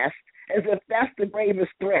past as if that's the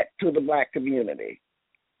gravest threat to the black community.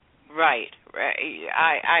 Right.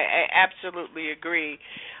 I absolutely agree.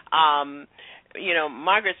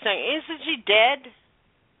 Margaret saying, isn't she dead?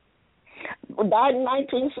 Died in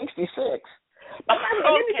 1966. But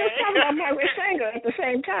let me just talk about Margaret Sanger at the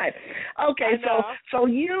same time. Okay, so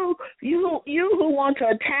you who want to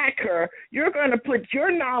attack her, you're going to put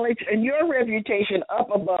your knowledge and your reputation up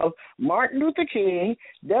above Martin Luther King,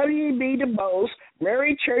 W.B. Du Bois,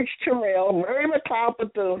 Mary Church Terrell, Mary McLeod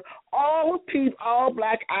Bethune, all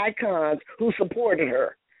black icons who supported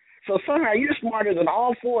her. So somehow you're smarter than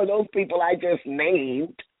all four of those people I just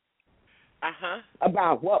named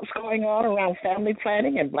about what's going on around family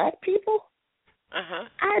planning and black people.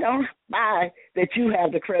 I don't buy that you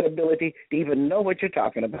have the credibility to even know what you're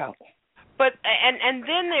talking about. But and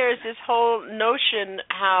then there's this whole notion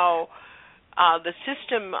how the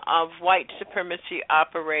system of white supremacy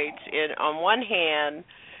operates. On one hand,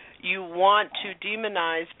 you want to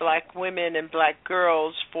demonize black women and black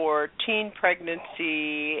girls for teen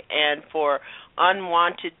pregnancy and for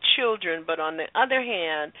unwanted children, but on the other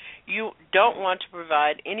hand, you don't want to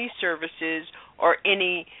provide any services or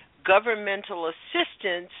any governmental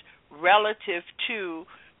assistance relative to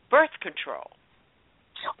birth control.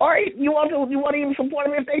 Or you want to even support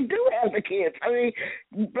them if they do have the kids. I mean,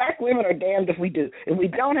 black women are damned if we do. If we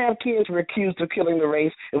don't have kids, we're accused of killing the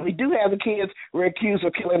race. If we do have the kids, we're accused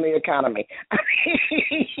of killing the economy. I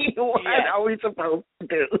mean, what are we supposed to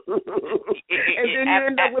do? And then you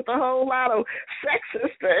end up with a whole lot of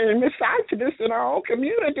sexists and misogynists in our own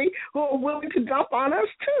community who are willing to dump on us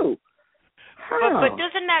too. But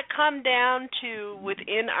doesn't that come down to,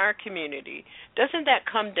 within our community, doesn't that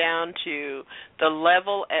come down to the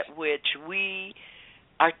level at which we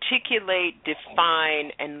articulate,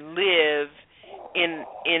 define, and live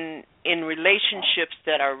in relationships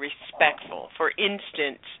that are respectful? For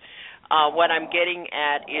instance, what I'm getting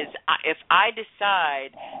at is if I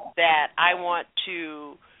decide that I want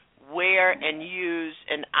to wear and use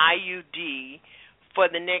an IUD for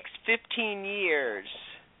the next 15 years,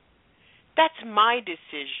 that's my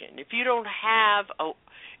decision. If you don't have a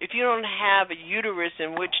uterus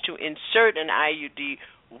in which to insert an IUD,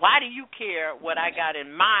 why do you care what I got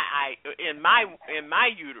in my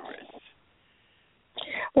uterus?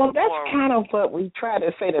 Well, that's kind of what we try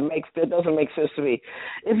to say that doesn't make sense to me.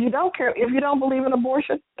 If you don't care, if you don't believe in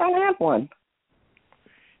abortion, don't have one.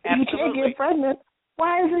 If you can't get pregnant,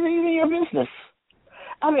 why is it even your business?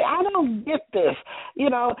 I mean, I don't get this.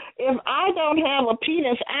 If I don't have a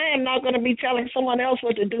penis, I am not going to be telling someone else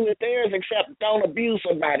what to do with theirs except don't abuse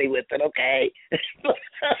somebody with it, okay?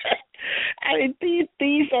 I mean,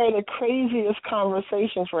 these are the craziest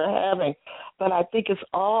conversations we're having, but I think it's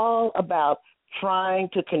all about trying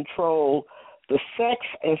to control the sex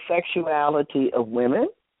and sexuality of women,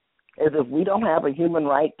 as if we don't have a human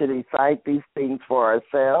right to decide these things for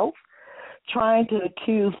ourselves. Trying to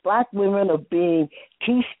accuse black women of being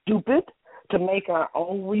too stupid to make our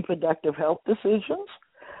own reproductive health decisions,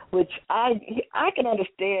 which I can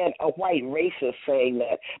understand a white racist saying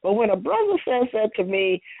that. But when a brother says that to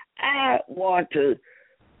me, I want to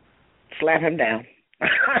slap him down.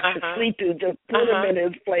 To just put him in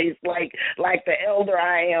his place like the elder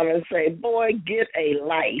I am and say, boy, get a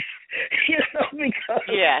life. Because...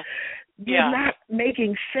 You're not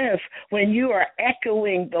making sense when you are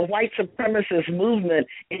echoing the white supremacist movement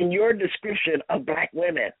in your description of black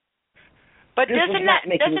women. But doesn't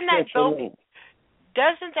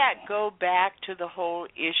that go back to the whole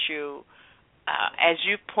issue, as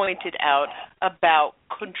you pointed out, about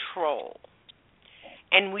control?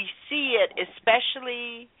 And we see it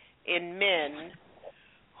especially in men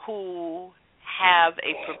who have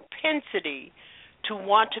a propensity to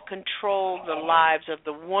want to control the lives of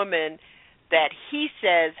the woman that he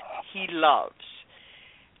says he loves.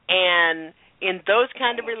 And in those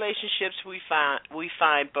kind of relationships, we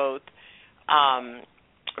find both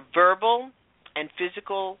verbal and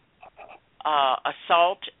physical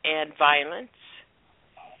assault and violence.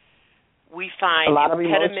 We find a lot of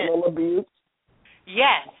emotional abuse.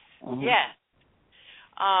 Yes, yes.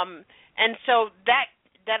 And so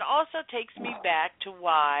that also takes me back to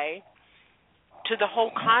the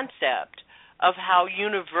whole concept of how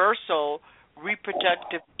universal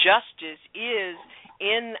reproductive justice is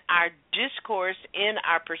in our discourse, in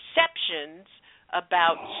our perceptions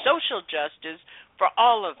about social justice for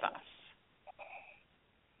all of us.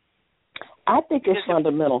 I think it's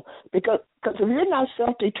fundamental because if you're not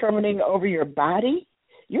self-determining over your body,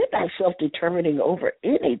 you're not self-determining over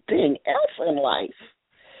anything else in life.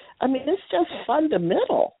 I mean, it's just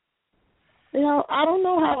fundamental. You know, I don't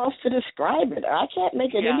know how else to describe it. I can't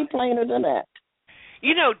make it any plainer than that.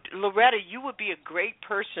 You know, Loretta, you would be a great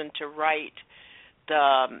person to write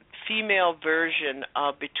the female version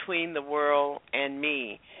of Between the World and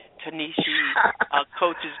Me, Tanishi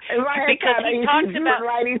Coates. Because he talks about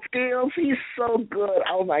writing skills. He's so good.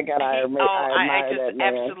 Oh my God, I admire that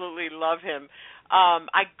man. I absolutely love him.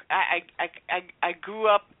 I grew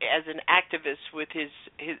up as an activist with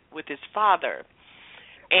his father,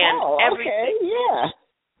 and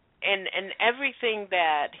and everything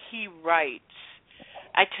that he writes.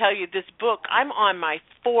 I tell you, this book, I'm on my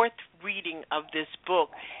 4th reading of this book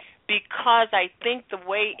because I think the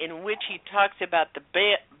way in which he talks about the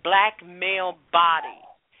black male body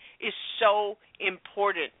is so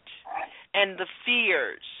important, and the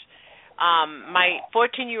fears. My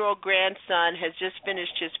 14-year-old grandson has just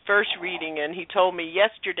finished his first reading, and he told me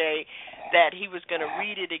yesterday that he was going to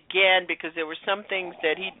read it again because there were some things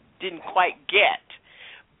that he didn't quite get.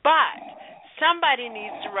 But somebody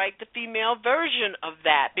needs to write the female version of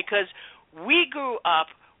that because we grew up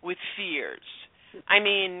with fears. I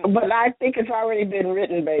mean... But I think it's already been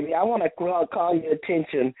written, baby. I want to call your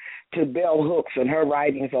attention to Bell Hooks and her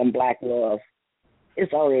writings on Black love.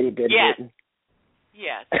 It's already been written.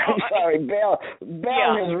 Yes. I'm sorry, Belle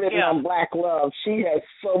has written on Black love. She has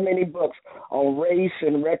so many books on race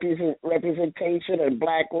and representation and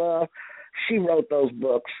Black love. She wrote those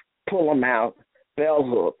books. Pull them out. Bell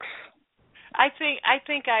Hooks. I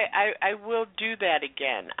think I will do that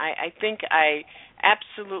again. I think I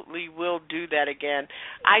absolutely will do that again.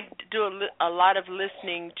 I do a lot of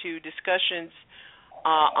listening to discussions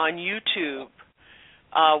on YouTube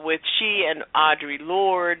with she and Audre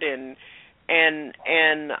Lorde and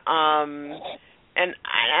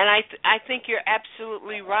I think you're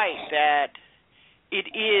absolutely right that it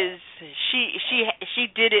is she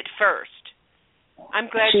did it first. I'm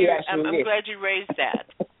glad you raised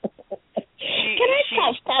that.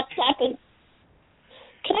 Stop stopping?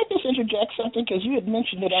 Can I just interject something? Because you had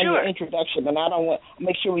mentioned it on your introduction, and I don't want to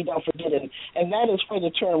make sure we don't forget it. And that is where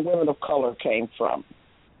the term women of color came from.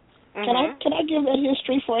 Mm-hmm. Can I give that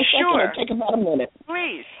history for a second? It'll take about a minute.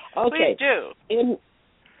 Please. Okay. Please do.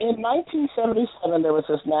 In 1977, there was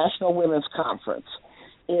this National Women's Conference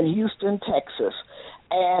in Houston, Texas,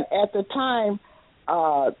 and at the time,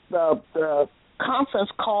 the conference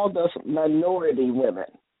called us minority women.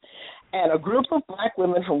 And a group of black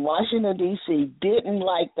women from Washington, D.C. didn't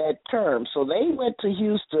like that term, so they went to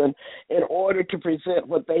Houston in order to present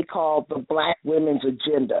what they called the Black Women's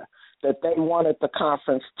Agenda that they wanted the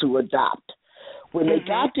conference to adopt. When they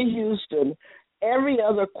got to Houston, every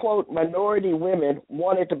other, quote, minority women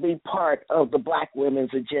wanted to be part of the Black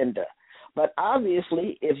Women's Agenda. But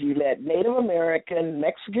obviously, if you let Native American,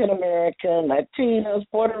 Mexican American, Latinos,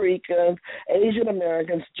 Puerto Ricans, Asian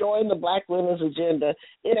Americans join the Black Women's Agenda,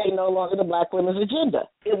 it ain't no longer the Black Women's Agenda.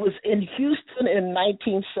 It was in Houston in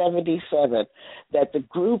 1977 that the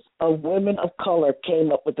group of women of color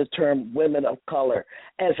came up with the term women of color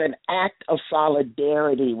as an act of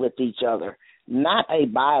solidarity with each other, not a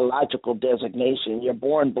biological designation. You're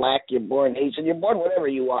born black, you're born Asian, you're born whatever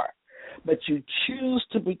you are. But you choose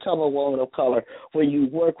to become a woman of color when you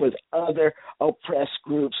work with other oppressed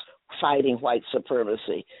groups fighting white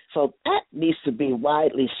supremacy. So that needs to be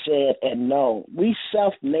widely said and known. We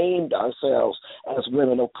self-named ourselves as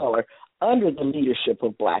women of color under the leadership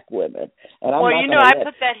of black women. And I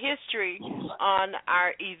put that history on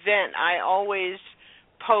our event. I always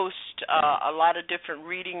post a lot of different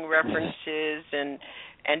reading references and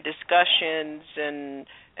discussions and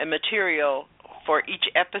material for each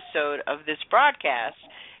episode of this broadcast,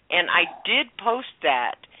 and I did post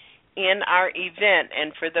that in our event.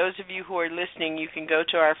 And for those of you who are listening, you can go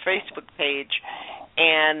to our Facebook page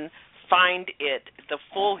and find it, the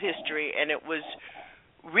full history, and it was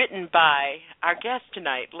written by our guest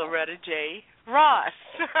tonight, Loretta J. Ross.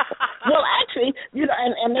 Well, actually,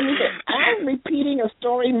 and let me say, I'm repeating a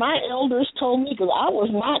story my elders told me because I was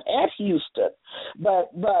not at Houston,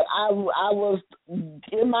 but I was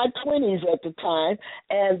in my 20s at the time,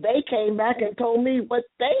 and they came back and told me what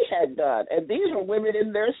they had done, and these were women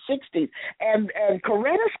in their 60s, and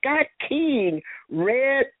Coretta Scott King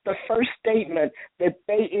read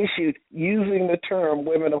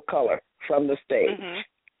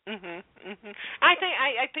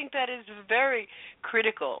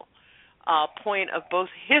standpoint of both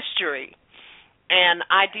history and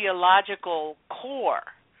ideological core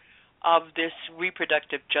of this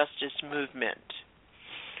reproductive justice movement.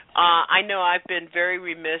 I know I've been very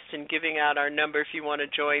remiss in giving out our number if you want to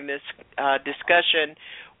join this discussion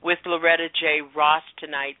with Loretta J. Ross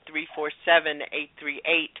tonight.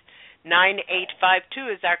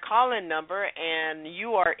 347-838-9852 is our call-in number, and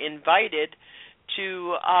you are invited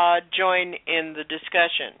to join in the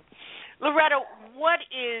discussion. Loretta, what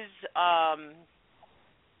is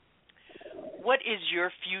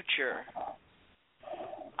your future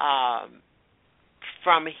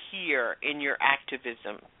from here in your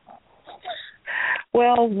activism?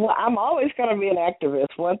 Well, I'm always going to be an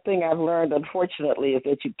activist. One thing I've learned, unfortunately, is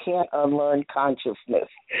that you can't unlearn consciousness.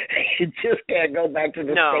 You just can't go back to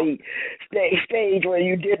the stage where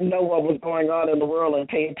you didn't know what was going on in the world and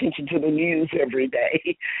pay attention to the news every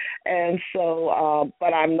day. And so,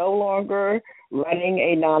 but I'm no longer running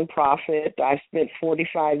a nonprofit. I spent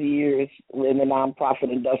 45 years in the nonprofit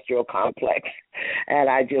industrial complex, and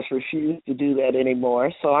I just refuse to do that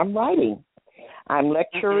anymore. So I'm writing. I'm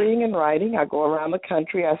lecturing and writing. I go around the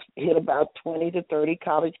country. I hit about 20 to 30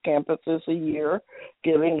 college campuses a year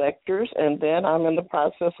giving lectures, and then I'm in the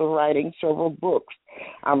process of writing several books.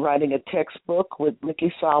 I'm writing a textbook with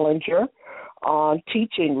Ricky Solinger on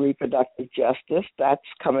teaching reproductive justice. That's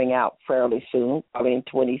coming out fairly soon, probably in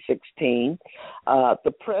 2016.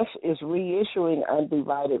 The press is reissuing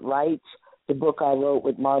Undivided Rights, the book I wrote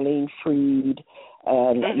with Marlene Freed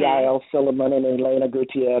and Yael Silliman and Elena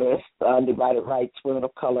Gutierrez, Undivided Rights, Women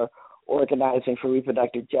of Color, Organizing for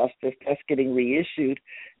Reproductive Justice. That's getting reissued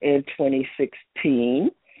in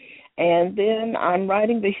 2016. And then I'm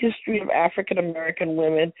writing the history of African American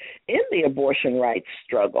women in the abortion rights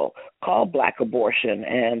struggle, called Black Abortion.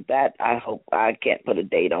 And that, I hope, I can't put a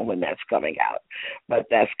date on when that's coming out, but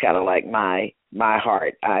that's kind of like my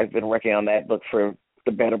heart. I've been working on that book for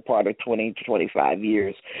the better part of 20 to 25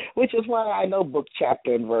 years, which is why I know book,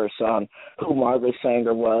 chapter, and verse on who Margaret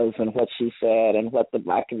Sanger was and what she said and what the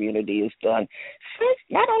Black community has done,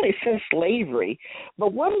 not only since slavery,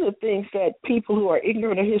 but one of the things that people who are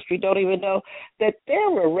ignorant of history don't even know, that there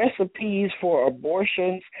were recipes for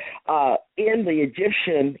abortions in the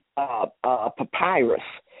Egyptian papyrus.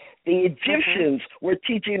 The Egyptians were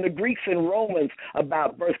teaching the Greeks and Romans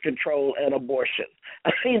about birth control and abortion.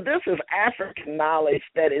 I mean, this is African knowledge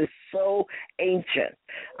that is so ancient.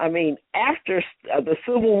 I mean, after the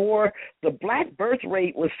Civil War, the black birth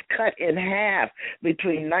rate was cut in half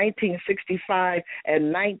between 1965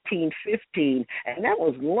 and 1915, and that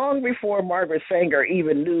was long before Margaret Sanger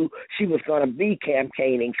even knew she was going to be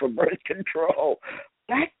campaigning for birth control.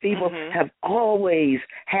 Black people have always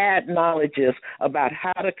had knowledges about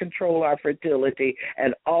how to control our fertility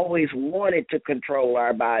and always wanted to control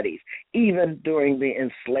our bodies, even during the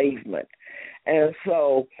enslavement. And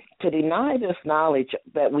so to deny this knowledge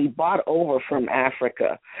that we bought over from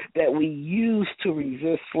Africa, that we used to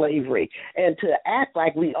resist slavery, and to act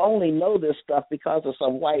like we only know this stuff because of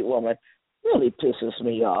some white woman really pisses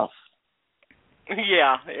me off.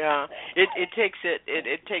 Yeah. It takes it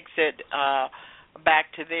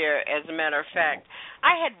back to there. As a matter of fact,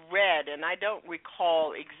 I had read, and I don't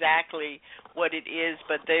recall exactly what it is,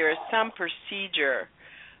 but there is some procedure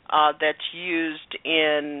that's used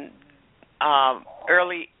in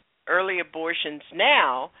early abortions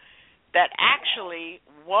now that actually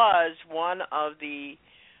was one of the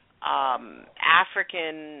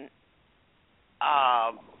African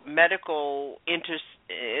medical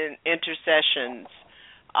intercessions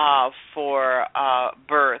for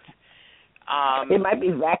birth. It might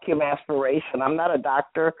be vacuum aspiration. I'm not a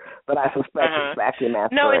doctor, but I suspect it's vacuum aspiration.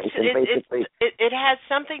 No, it has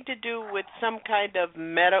something to do with some kind of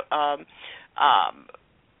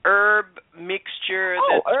herb mixture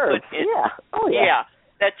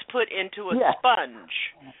that's put into a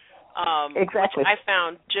sponge. Exactly. Which I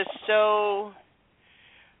found just so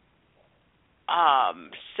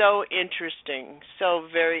interesting, so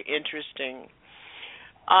very interesting.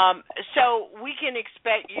 So we can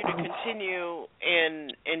expect you to continue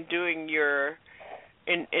in doing your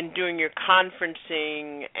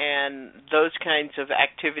conferencing and those kinds of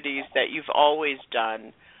activities that you've always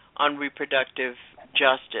done on reproductive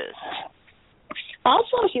justice.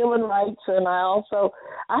 Also human rights, and I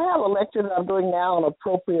have a lecture that I'm doing now on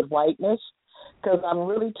appropriate whiteness, because I'm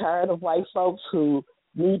really tired of white folks who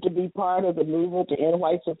need to be part of the movement to end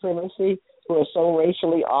white supremacy, who are so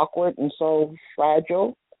racially awkward and so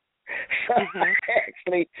fragile. So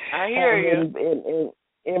actually, I hear you.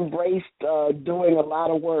 Embraced doing a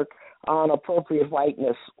lot of work on appropriate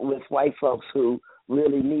whiteness with white folks who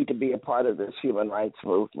really need to be a part of this human rights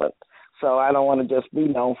movement. So I don't want to just be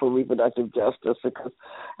known for reproductive justice, because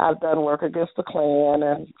I've done work against the Klan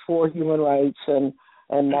and for human rights, and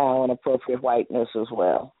now on appropriate whiteness as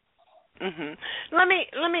well. Mhm. Let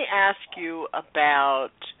me ask you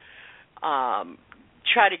about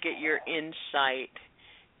try to get your insight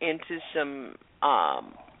into some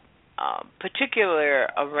particular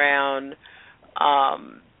around.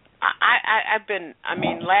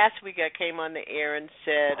 Last week I came on the air and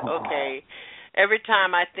said, okay, every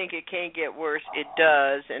time I think it can't get worse, it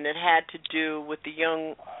does, and it had to do with the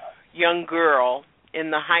young girl in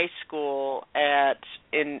the high school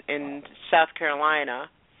in South Carolina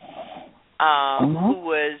who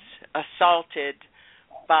was assaulted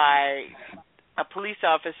by a police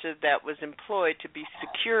officer that was employed to be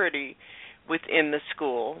security within the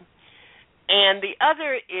school. And the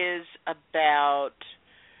other is about,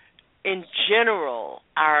 in general,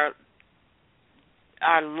 our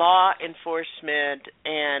law enforcement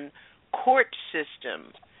and court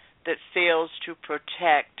system that fails to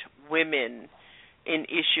protect women in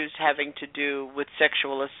issues having to do with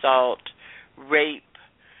sexual assault, rape,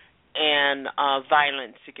 and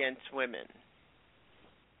violence against women.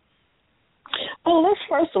 Well,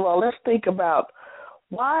 let's think about,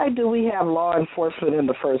 why do we have law enforcement in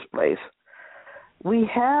the first place? We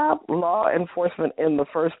have law enforcement in the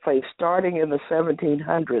first place starting in the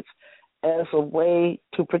 1700s as a way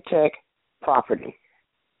to protect property.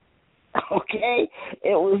 Okay?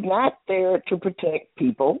 It was not there to protect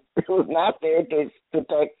people. It was not there to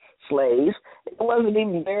protect slaves. It wasn't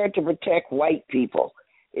even there to protect white people.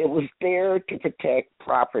 It was there to protect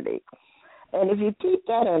property. And if you keep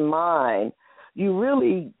that in mind, you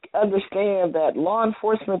really understand that law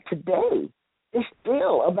enforcement today is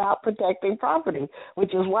still about protecting property,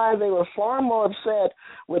 which is why they were far more upset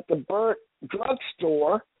with the burnt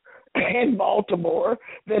drugstore in Baltimore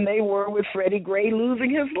than they were with Freddie Gray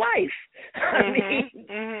losing his life. I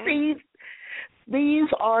mean, these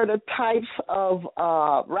are the types of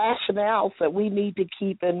rationales that we need to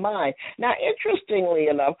keep in mind. Now, interestingly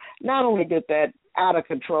enough, not only did that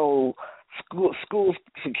out-of-control school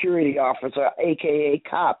security officer, a.k.a.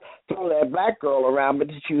 cop, throw that black girl around, but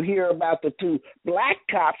did you hear about the two black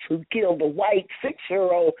cops who killed a white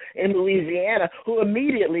 6-year-old in Louisiana who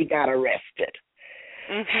immediately got arrested?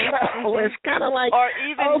 So it's kind of like, or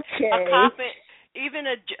even okay. a cop, even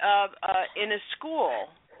in a school,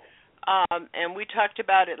 and we talked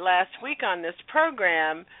about it last week on this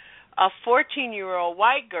program, a 14-year-old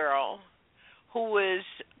white girl who was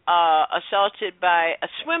assaulted by a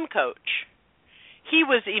swim coach. He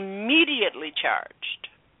was immediately charged.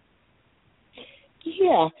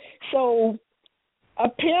 Yeah, so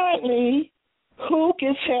apparently who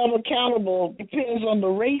gets held accountable depends on the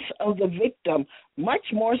race of the victim,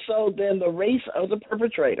 much more so than the race of the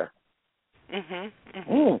perpetrator.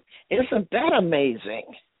 Isn't that amazing?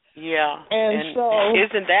 Yeah. And so,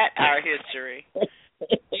 isn't that our history?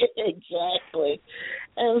 Exactly.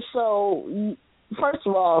 And so, first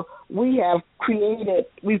of all,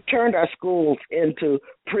 we've turned our schools into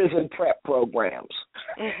prison prep programs.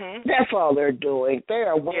 That's all they're doing. They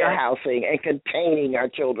are warehousing and containing our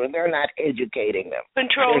children. They're not educating them.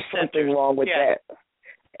 There's something wrong with that.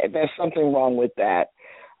 There's something wrong with that.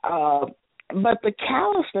 But the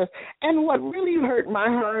callousness, and what really hurt my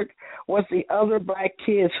heart was the other black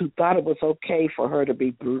kids who thought it was okay for her to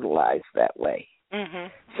be brutalized that way.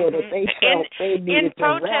 So that they felt they needed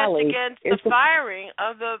to rally in protest against the firing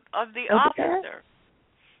of the officer.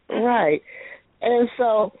 Right. And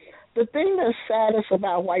so the thing that's saddest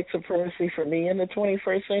about white supremacy for me in the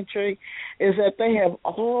 21st century is that they have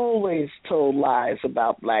always told lies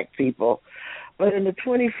about black people. But in the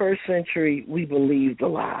 21st century, we believe the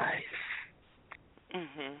lies.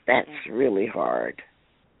 That's really hard.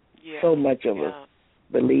 So much of us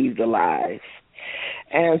believe the lies.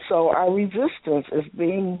 And so our resistance is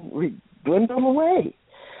being dwindled away.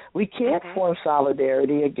 We can't form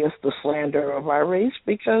solidarity against the slander of our race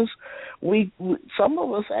because some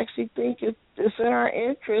of us actually think it's in our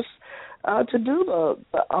interest to do the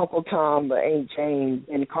Uncle Tom, the Aunt Jane,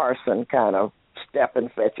 Ben Carson kind of step and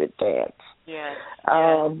fetch it dance.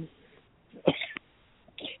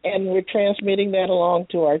 And we're transmitting that along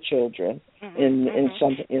to our children in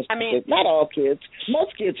some instances. I mean, not all kids.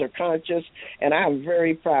 Most kids are conscious, and I'm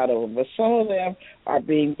very proud of them. But some of them are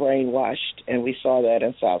being brainwashed, and we saw that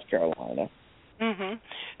in South Carolina. And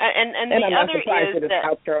the I'm not other surprised is that it's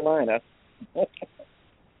South Carolina.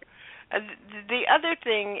 The other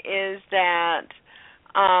thing is that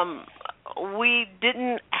we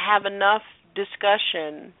didn't have enough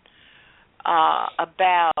discussion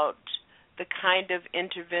about the kind of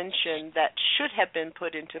intervention that should have been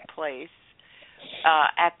put into place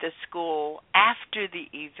at the school after the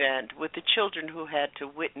event with the children who had to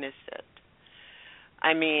witness it.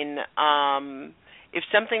 I mean, if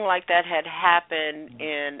something like that had happened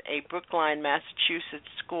in a Brookline,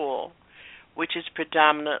 Massachusetts school, which is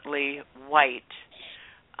predominantly white,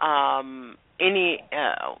 in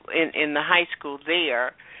the high school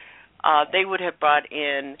there, they would have brought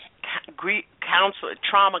in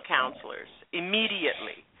trauma counselors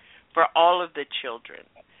immediately for all of the children.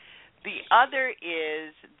 The other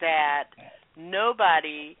is that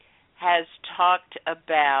nobody has talked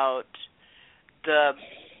about the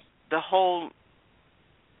whole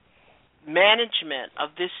management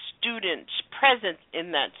of this student's presence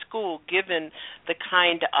in that school, given the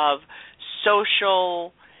kind of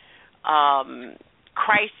social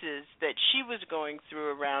crisis that she was going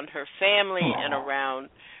through around her family and around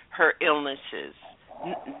her illnesses.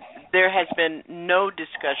 There has been no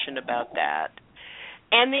discussion about that.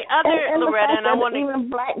 And the other, and Loretta, and I want to even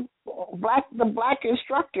the black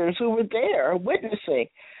instructors who were there witnessing,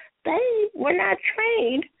 they were not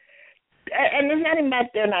trained. And it's not even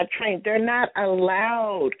that they're not trained. They're not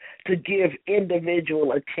allowed to give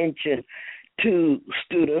individual attention to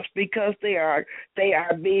students because they are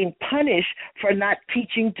being punished for not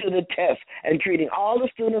teaching to the test and treating all the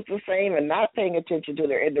students the same and not paying attention to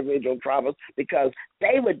their individual traumas because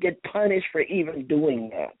they would get punished for even doing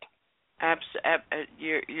that.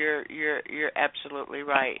 You're absolutely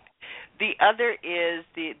right. The other is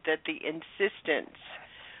that the insistence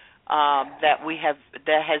that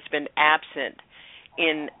has been absent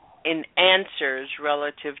in answers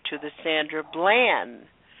relative to the Sandra Bland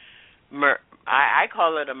I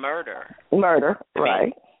call it a murder. Murder,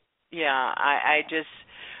 right? Yeah, I just.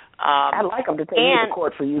 I'd like them to take me to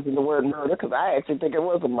court for using the word murder because I actually think it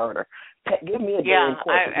was a murder. Give me a day in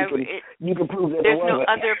court you can prove that it wasn't. There's no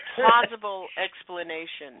other plausible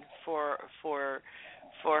explanation for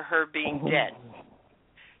her being dead.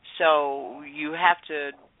 So you have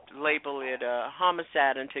to label it a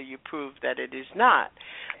homicide until you prove that it is not.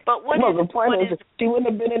 But the point is, she wouldn't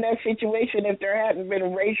have been in that situation if there hadn't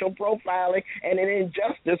been racial profiling and an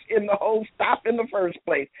injustice in the whole stop in the first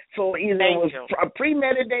place. So either it was a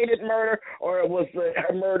premeditated murder or it was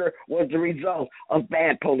her murder was the result of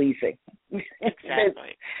bad policing.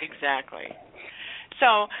 Exactly.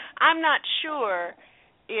 So I'm not sure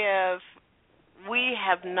if we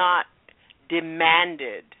have not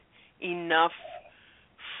demanded enough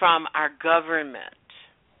from our government.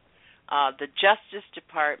 The Justice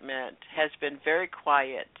Department has been very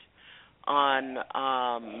quiet on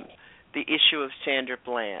the issue of Sandra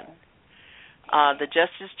Bland. The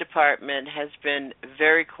Justice Department has been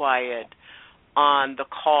very quiet on the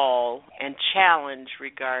call and challenge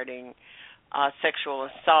regarding sexual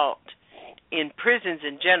assault in prisons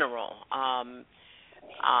in general. I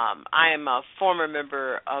am a former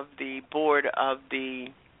member of the board of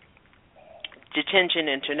the Detention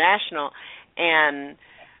International, and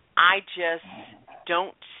I just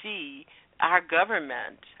don't see our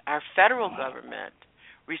government, our federal government,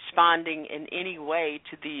 responding in any way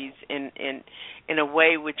to these in a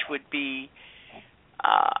way which would be,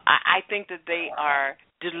 I think that they are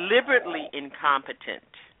deliberately incompetent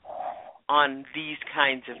on these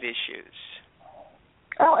kinds of issues.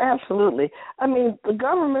 Oh, absolutely. I mean, the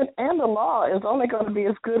government and the law is only going to be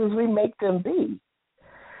as good as we make them be.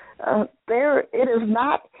 It is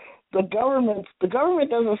not the government. The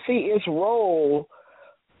government doesn't see its role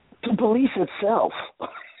to police itself.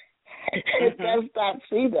 It does not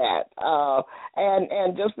see that.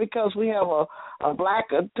 And just because we have a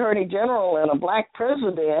black attorney general and a black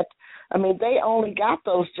president, I mean, they only got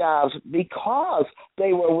those jobs because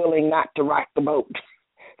they were willing not to rock the boat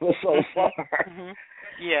for so far.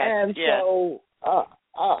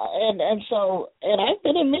 And I've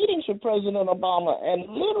been in meetings with President Obama, and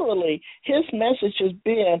literally his message has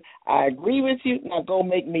been, I agree with you, now go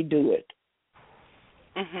make me do it.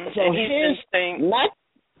 So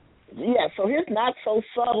his not so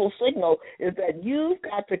subtle signal is that you've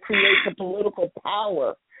got to create the political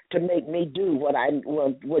power to make me do what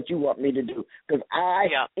you want me to do, because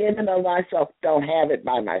I, in and of myself, don't have it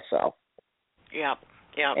by myself. Yeah.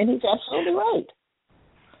 And he's absolutely right.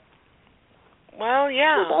 Well,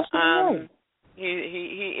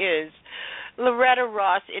 he is. Loretta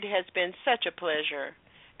Ross, it has been such a pleasure,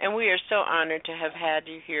 and we are so honored to have had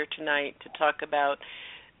you here tonight to talk about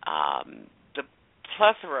the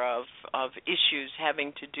plethora of issues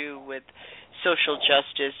having to do with social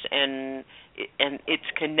justice and its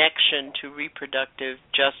connection to reproductive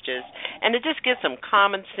justice, and to just get some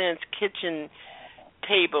common sense kitchen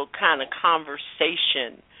table kind of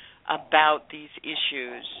conversation about these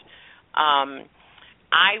issues.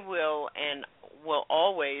 I will and will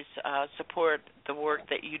always support the work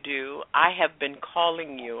that you do. I have been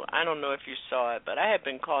calling you, I don't know if you saw it, but I have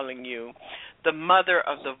been calling you the mother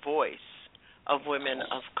of the voice of women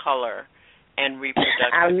of color and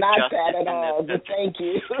reproductive I'm not justice that at all, but thank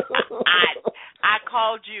you. I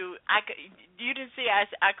called you. You didn't see.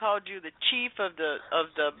 I called you the chief of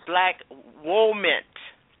the black woman.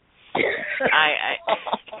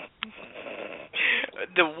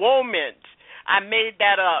 The woman. I made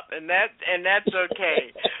that up, and that's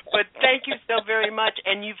okay. But thank you so very much,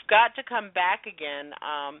 and you've got to come back again.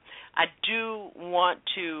 I do want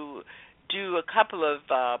to do a couple of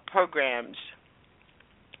programs.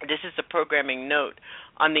 This is a programming note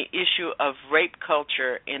on the issue of rape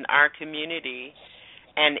culture in our community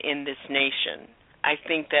and in this nation. I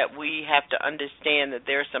think that we have to understand that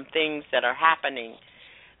there are some things that are happening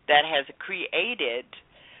that has created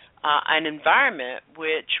an environment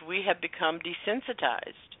which we have become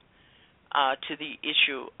desensitized to the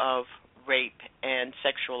issue of rape and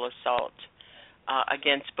sexual assault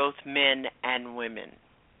against both men and women.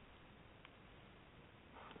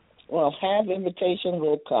 Well, have invitation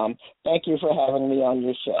will come. Thank you for having me on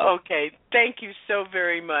your show. Okay, thank you so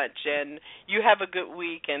very much, and you have a good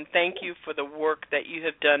week, and thank you for the work that you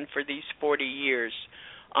have done for these 40 years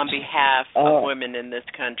on behalf of women in this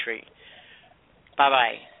country.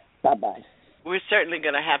 Bye-bye. Bye-bye. We're certainly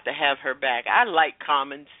going to have her back. I like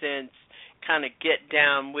common sense, kind of get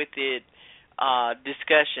down with it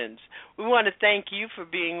discussions. We want to thank you for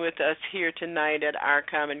being with us here tonight at Our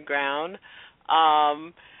Common Ground.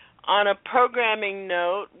 On a programming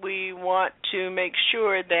note, we want to make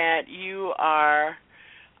sure that you are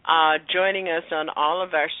joining us on all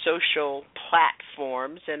of our social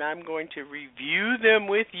platforms, and I'm going to review them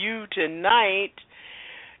with you tonight.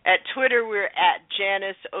 At Twitter, we're at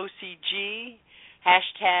JaniceOCG,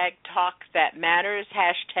 hashtag Talk That Matters,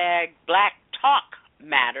 hashtag Black Talk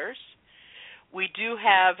Matters. We do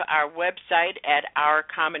have our website at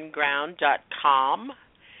ourcommonground.com.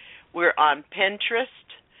 We're on Pinterest.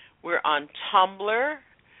 We're on Tumblr.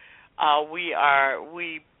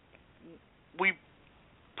 We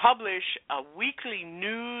publish a weekly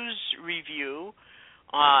news review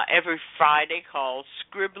every Friday called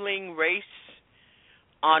Scribbling Race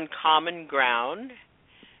on Common Ground,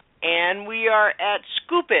 and we are at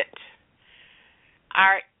Scoop It.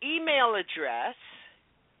 Our email address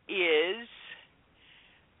is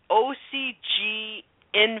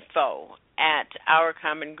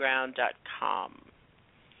ocginfo@ourcommonground.com.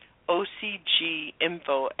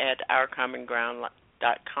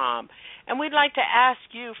 ocginfo@ourcommonground.com. And we'd like to ask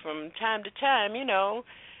you from time to time,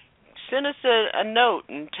 send us a note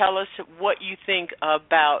and tell us what you think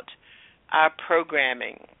about our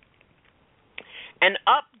programming. An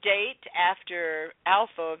update after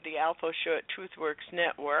Alpha of the Alpha Show at TruthWorks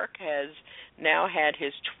Network has now had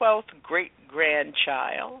his 12th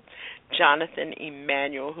great-grandchild, Jonathan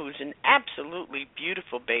Emmanuel, who's an absolutely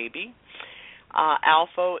beautiful baby.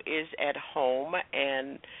 Alpha is at home,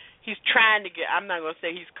 and he's trying to get, I'm not going to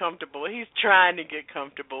say he's comfortable, he's trying to get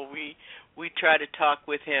comfortable. We try to talk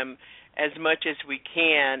with him as much as we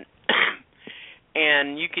can,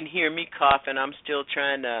 and you can hear me coughing. I'm still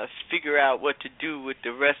trying to figure out what to do with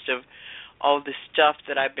the rest of all the stuff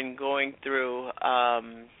that I've been going through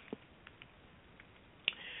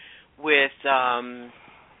with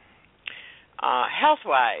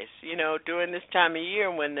health-wise, during this time of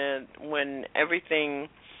year when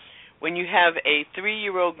you have a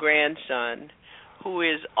 3-year-old grandson who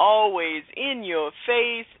is always in your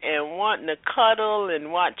face and wanting to cuddle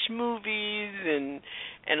and watch movies and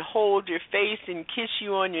hold your face and kiss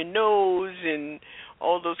you on your nose and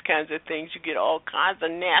all those kinds of things. You get all kinds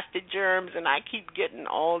of nasty germs, and I keep getting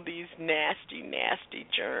all these nasty, nasty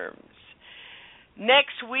germs.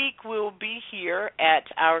 Next week we'll be here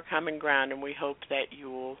at Our Common Ground, and we hope that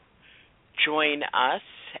you will join us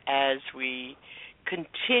as we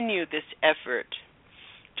continue this effort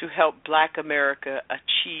to help Black America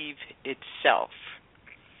achieve itself.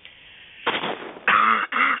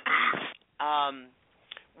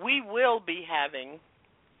 We will be having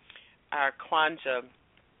our Kwanzaa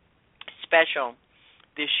special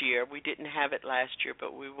this year. We didn't have it last year,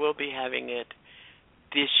 but we will be having it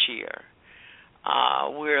this year.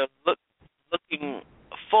 We're looking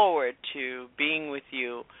forward to being with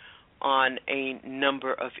you on a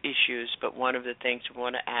number of issues, but one of the things we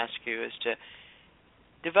want to ask you is to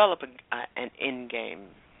develop an end game.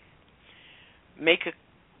 Make a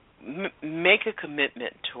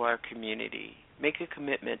commitment to our community. Make a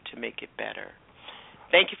commitment to make it better.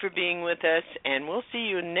 Thank you for being with us, and we'll see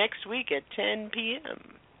you next week at 10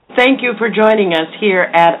 p.m. Thank you for joining us here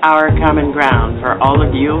at Our Common Ground. For all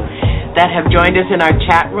of you that have joined us in our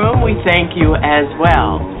chat room, we thank you as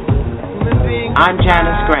well. I'm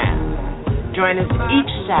Janice Graham. Join us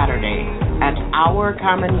each Saturday at Our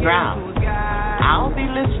Common Ground. I'll be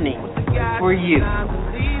listening for you,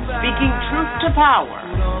 speaking truth to power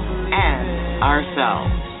and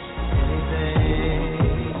ourselves.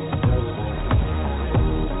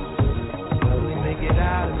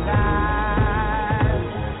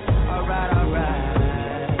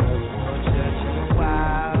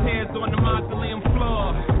 Hands on the mausoleum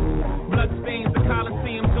floor, blood stains the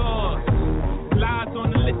Coliseum doors, lies on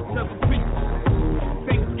the lips of a priest,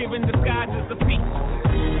 Thanksgiving disguised as a feast,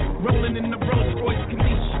 rolling in the Rolls Royce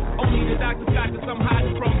Caniche, only the doctor got this, I'm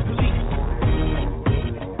hiding from police,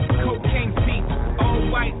 cocaine seats, all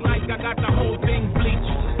white like I got the whole thing bleached,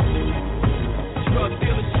 drug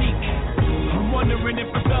dealer chic, I'm wondering if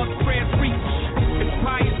a thug's prayers reach, it's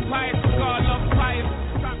pious